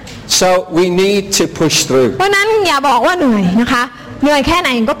So we need to push through เพราะนั้นอย่าบอกว่าเหนื่อยนะคะเหนื่อยแค่ไหน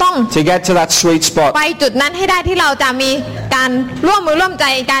ก็ต้อง to get to that sweet spot. ไปจุดนั้นให้ได้ที่เราจะมีการร่วมมือร่วมใจ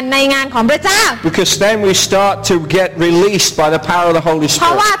กันในงานของพระเจ้า Because then we start to get released by the power of the Holy เพร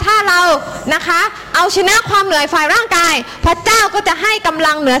าะ Spirit. ว่าถ้าเรานะคะเอาชนะความเหนื่อยฝ่ายร่างกายพระเจ้าก็จะให้กำ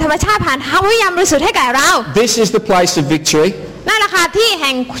ลังเหนือธรรมชาติผ่านพระวิญญาณบริสุทธิ์ให้แก่เรา This is the place of victory. นั่นแหละค่ะที่แ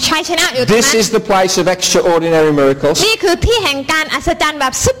ห่งชัยชนะอยู่ตรง This นั้น is the place of extraordinary miracles. นี่คือที่แห่งการอัศจรรย์แบ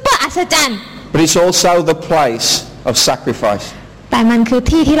บซุปเปอร์อัศจรรย์ But it's also the place of sacrifice. แต่มันคือ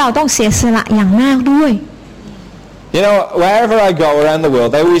ที่ที่เราต้องเสียสละอย่างมากด้วย You know, wherever I go around the world,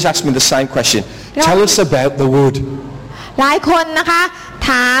 they always ask me the same question. Tell us about the wood. หลายคนนะคะ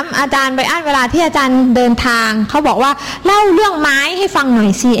ถามอาจารย์ไบรอันเวลาที่อาจารย์เดินทางเขาบอกว่าเล่าเรื่องไม้ให้ฟังหน่อ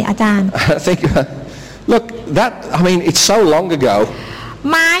ยสิอาจารย์ I think, look, it's so long ago.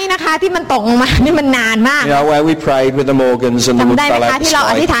 ไม้นะคะที่มันตกลงมานี่มันนานมาก You know, where we prayed with the Morgans and the จำ wood ได้ไหม fell คะ out the ที่เรา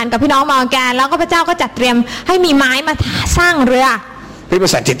อธิษ sky. ฐานกับพี่น้องมอร์แกนแล้วก็พระเจ้าก็จัดเตรียมให้มีไม้มาสร้างเรือ People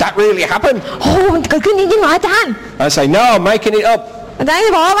say, did that really happen? โอ้มันเกิดขึ้นจริงๆเหรออาจารย์ I say, no, I'm making it up. อาจารย์จ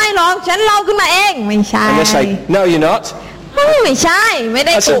ะบอกว่าไม่หรอกฉันเล่าขึ้นมาเองไม่ใช่ And they say, no, you're not. ไม่ใช่ไม่ไ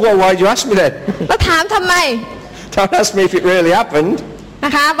ด้ I said, well, why'd you ask me then? แล้วถามทำไม Don't ask me if it really happened. น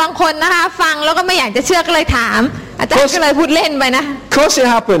ะคะบางคนนะคะฟังแล้วก็ไม่อยากจะเชื่อก็เลยถาม อาจารย์ก็เลยพูดเล่นไปนะ Of course it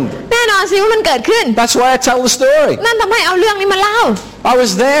happened. แน่นอนสิว่ามันเกิดขึ้น That's why I tell the story. นั่นทำให้เอาเรื่องนี้มาเล่า I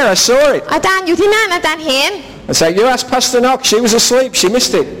was there, I saw it. อาจารย์อยู่ที่นั่นอาจารย์เห็น I say, you asked Pastor Knox, she was asleep, she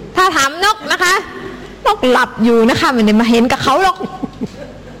missed it. ถ้าถามนกนะคะนกหลับอยู่นะคะไม่ได้มาเห็นกับเขาหรอก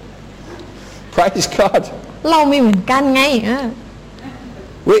Praise God. เราไม่เหมือนกันไง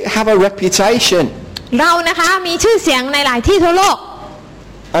We have a reputation. เรานะคะมีชื่อเสียงในหลายที่ทั่วโลก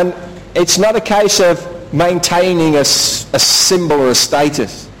And it's not a case of maintaining a symbol or a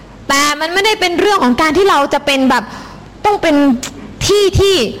status. แต่มันไม่ได้เป็นเรื่องของการที่เราจะเป็นแบบต้องเป็น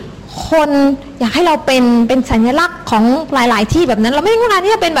ที่คนอยากให้เราเป็นสัญลักษณ์ของหลายๆที่แบบนั้นเราไม่ต้องการ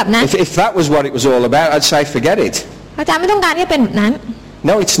ที่จะเป็นแบบนั้น If that was what it was all about, I'd say forget it. อาจารย์ไม่ต้องการที่จะเป็นแบบนั้น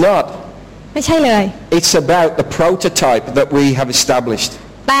No, it's not. ไม่ใช่เลย It's about the prototype that we have established.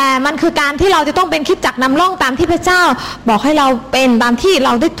 แต่มันคือการที่เราจะต้องเป็นคริสตจักรนำร่องตามที่พระเจ้าบอกให้เราเป็นตามที่เร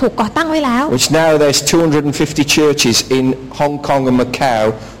าได้ถูกก่อตั้งไว้แล้ว Which now there's 250 churches in Hong Kong and Macau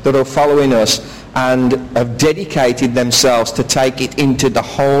that are following us and have dedicated themselves to take it into the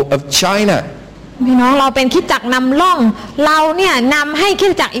whole of China. พี่น้องเราเป็นคริสตจักรนำร่องเราเนี่ยนำให้คริ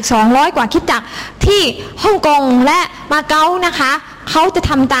สตจักรอีก200กว่าคริสตจักรที่ฮ่องกงและมาเก๊านะคะเขาจะ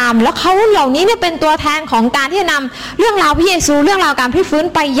ทำตามแล้วเขาเหล่านี้เนี่ยเป็นตัวแทนของการที่จะนำเรื่องราวพระเยซูเรื่องราวการพลิกฟื้น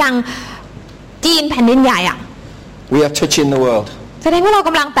ไปยังจีนแผ่นดินใหญ่อะ We are touching the world. แสดงว่าเราก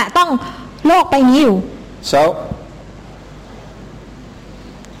ำลังแตะต้องโลกใบนี้อยู่ So,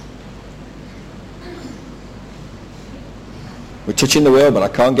 we're touching the world, but I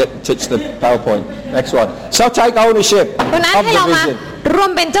can't touch the PowerPoint. Next one. So take ownership เพราะนั้น of ให้ the เรามา vision. ร่ว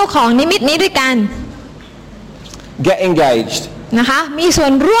มเป็นเจ้าของนิมิตนี้ด้วยกัน Get engaged. นะคะมีส่ว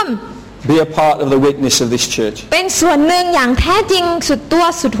นร่วม Be a part of the witness of this church. เป็นส่วนหนึ่งอย่างแท้จริงสุดตัว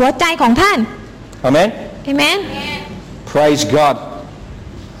สุดหัวใจของท่าน Amen? เอเมน Praise God.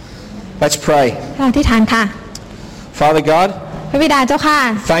 Let's pray. เราอธิษฐานค่ะ Father God, พระบิดาเจ้าค่ะ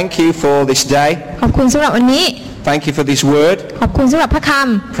thank you for this day. ขอบคุณสำหรับวันนี้ Thank you for this word. ขอบคุณสำหรับพระค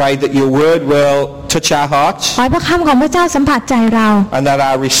Pray that your word will touch our ำ hearts ขอให้พระคำของพระเจ้าสัมผัสใจเรา and that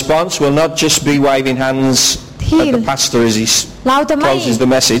our response will not just be waving hands at the pastor as he เราจะไม่ closes the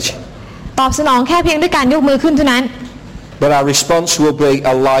message, ตอบสนองแค่เพียงด้วยการยกมือขึ้นเท่านั้น but our response will be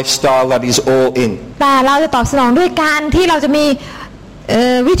a lifestyle that is all in. แต่เราจะตอบสนองด้วยการที่เราจะมี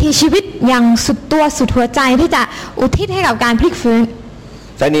วิถีชีวิตอย่างสุดตัวสุดหัวใจที่จะอุทิศให้กับการพลิกฟื้น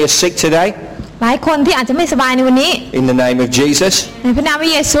Any are sick today? หลายคนที่อาจจะไม่สบายในวันนี้ In the name of Jesus, ในพระนามพร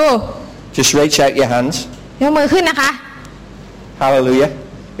ะเยซู just reach out your hands. ยกมือขึ้นนะคะ Hallelujah.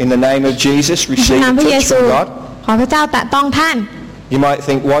 In the name of Jesus, ในพ receive ระนาม a พระเย touch ซู from God. ขอพระเจ้าแตะต้องท่าน You might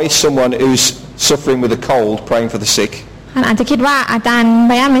think, why is someone who's suffering with a cold praying for the sick? ท่านอาจจะคิดว่าอาจารย์ไ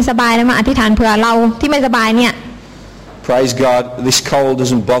บรอันไม่สบายแล้วมาอธิษฐานเผื่อเราที่ไม่สบายเนี่ย Praise God, this cold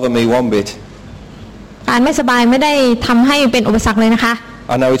doesn't bother me one bit. การไม่สบายไม่ได้ทำให้เป็นอุปสรรคเลยนะคะ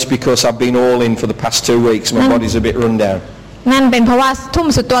I know it's because I've been all in for the past 2 weeks. My body's a bit run down. นั่นเป็นเพราะว่าทุ่ม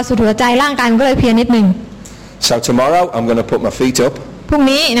สุดตัวสุดหัวใจร่างกายมันก็เลยเพลียนิดหนึ่ง So tomorrow I'm going to put my feet up. พรุ่ง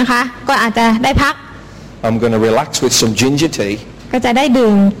นี้นะคะก็อาจจะได้พัก I'm going to relax with some ginger tea. ก็จะได้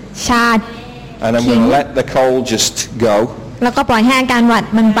ดื่มชา And I'm going to let the cold just go. แล้วก็ปล่อยให้อาการหวัด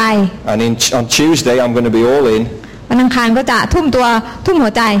มันไป And on Tuesday I'm going to be all in. วันอังคารก็จะทุ่มหั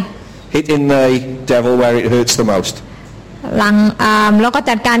วใจ Hitting the devil where it hurts the most. หลังแล้วก็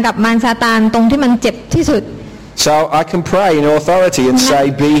จัดการกับมารซาตานตรงที่มันเจ็บที่สุด So I can pray in authority and say,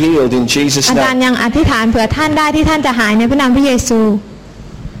 be healed in Jesus' อาจารย์ name. ยังอธิษฐานเผื่อท่านได้ที่ท่านจะหายในพระนามพระเยซู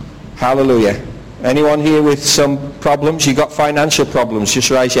Hallelujah. Anyone here with some problems? You got financial problems? Just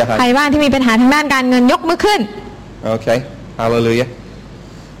raise your ใคร hand. บ้างที่มีปัญหาทางด้านการเงินยกมือขึ้น Okay. Hallelujah.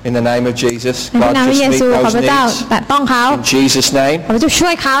 In the name of Jesus. ในพระ God, นามพ just ระเย meet ซูขอ those พระเจ้า needs. แต่ต้องเขา In Jesus' name. ขอพระเจ้าช่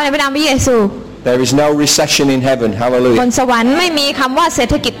วยเขาในพระนามพระเยซู There is no recession in heaven. บ Hallelujah. นสวรรค์ไม่มีคำว่าเศรษ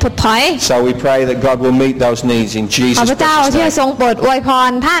ฐกิจถดถอย So we pray that God will meet those needs in ขอ Jesus' พระเจ้า precious ที่ name. ทรงโปรดอวยพ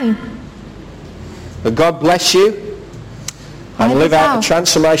รท่าน But God bless you and live out a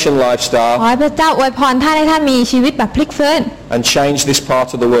transformation ขอ lifestyle ให้พระเจ้าอวยพรท่านให้ท่านมีชีวิตแบบพลิกฟื้น and change this part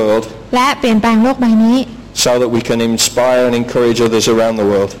of the world และเปลี่ยนแปลงโลกใบนี้ so that we can inspire and encourage others around the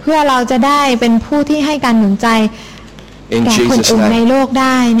world. เพื่อเราจะได้เป็นผู้ที่ให้การหนุนใจ In แก่คน Jesus' อื่นใน name. โลกไ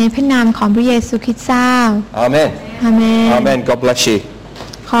ด้ในพระนามของพระเยซูคริสต์เจ้า Amen. อาเมน Amen. God bless you.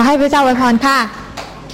 ขอให้พระเจ้าอวยพรค่ะ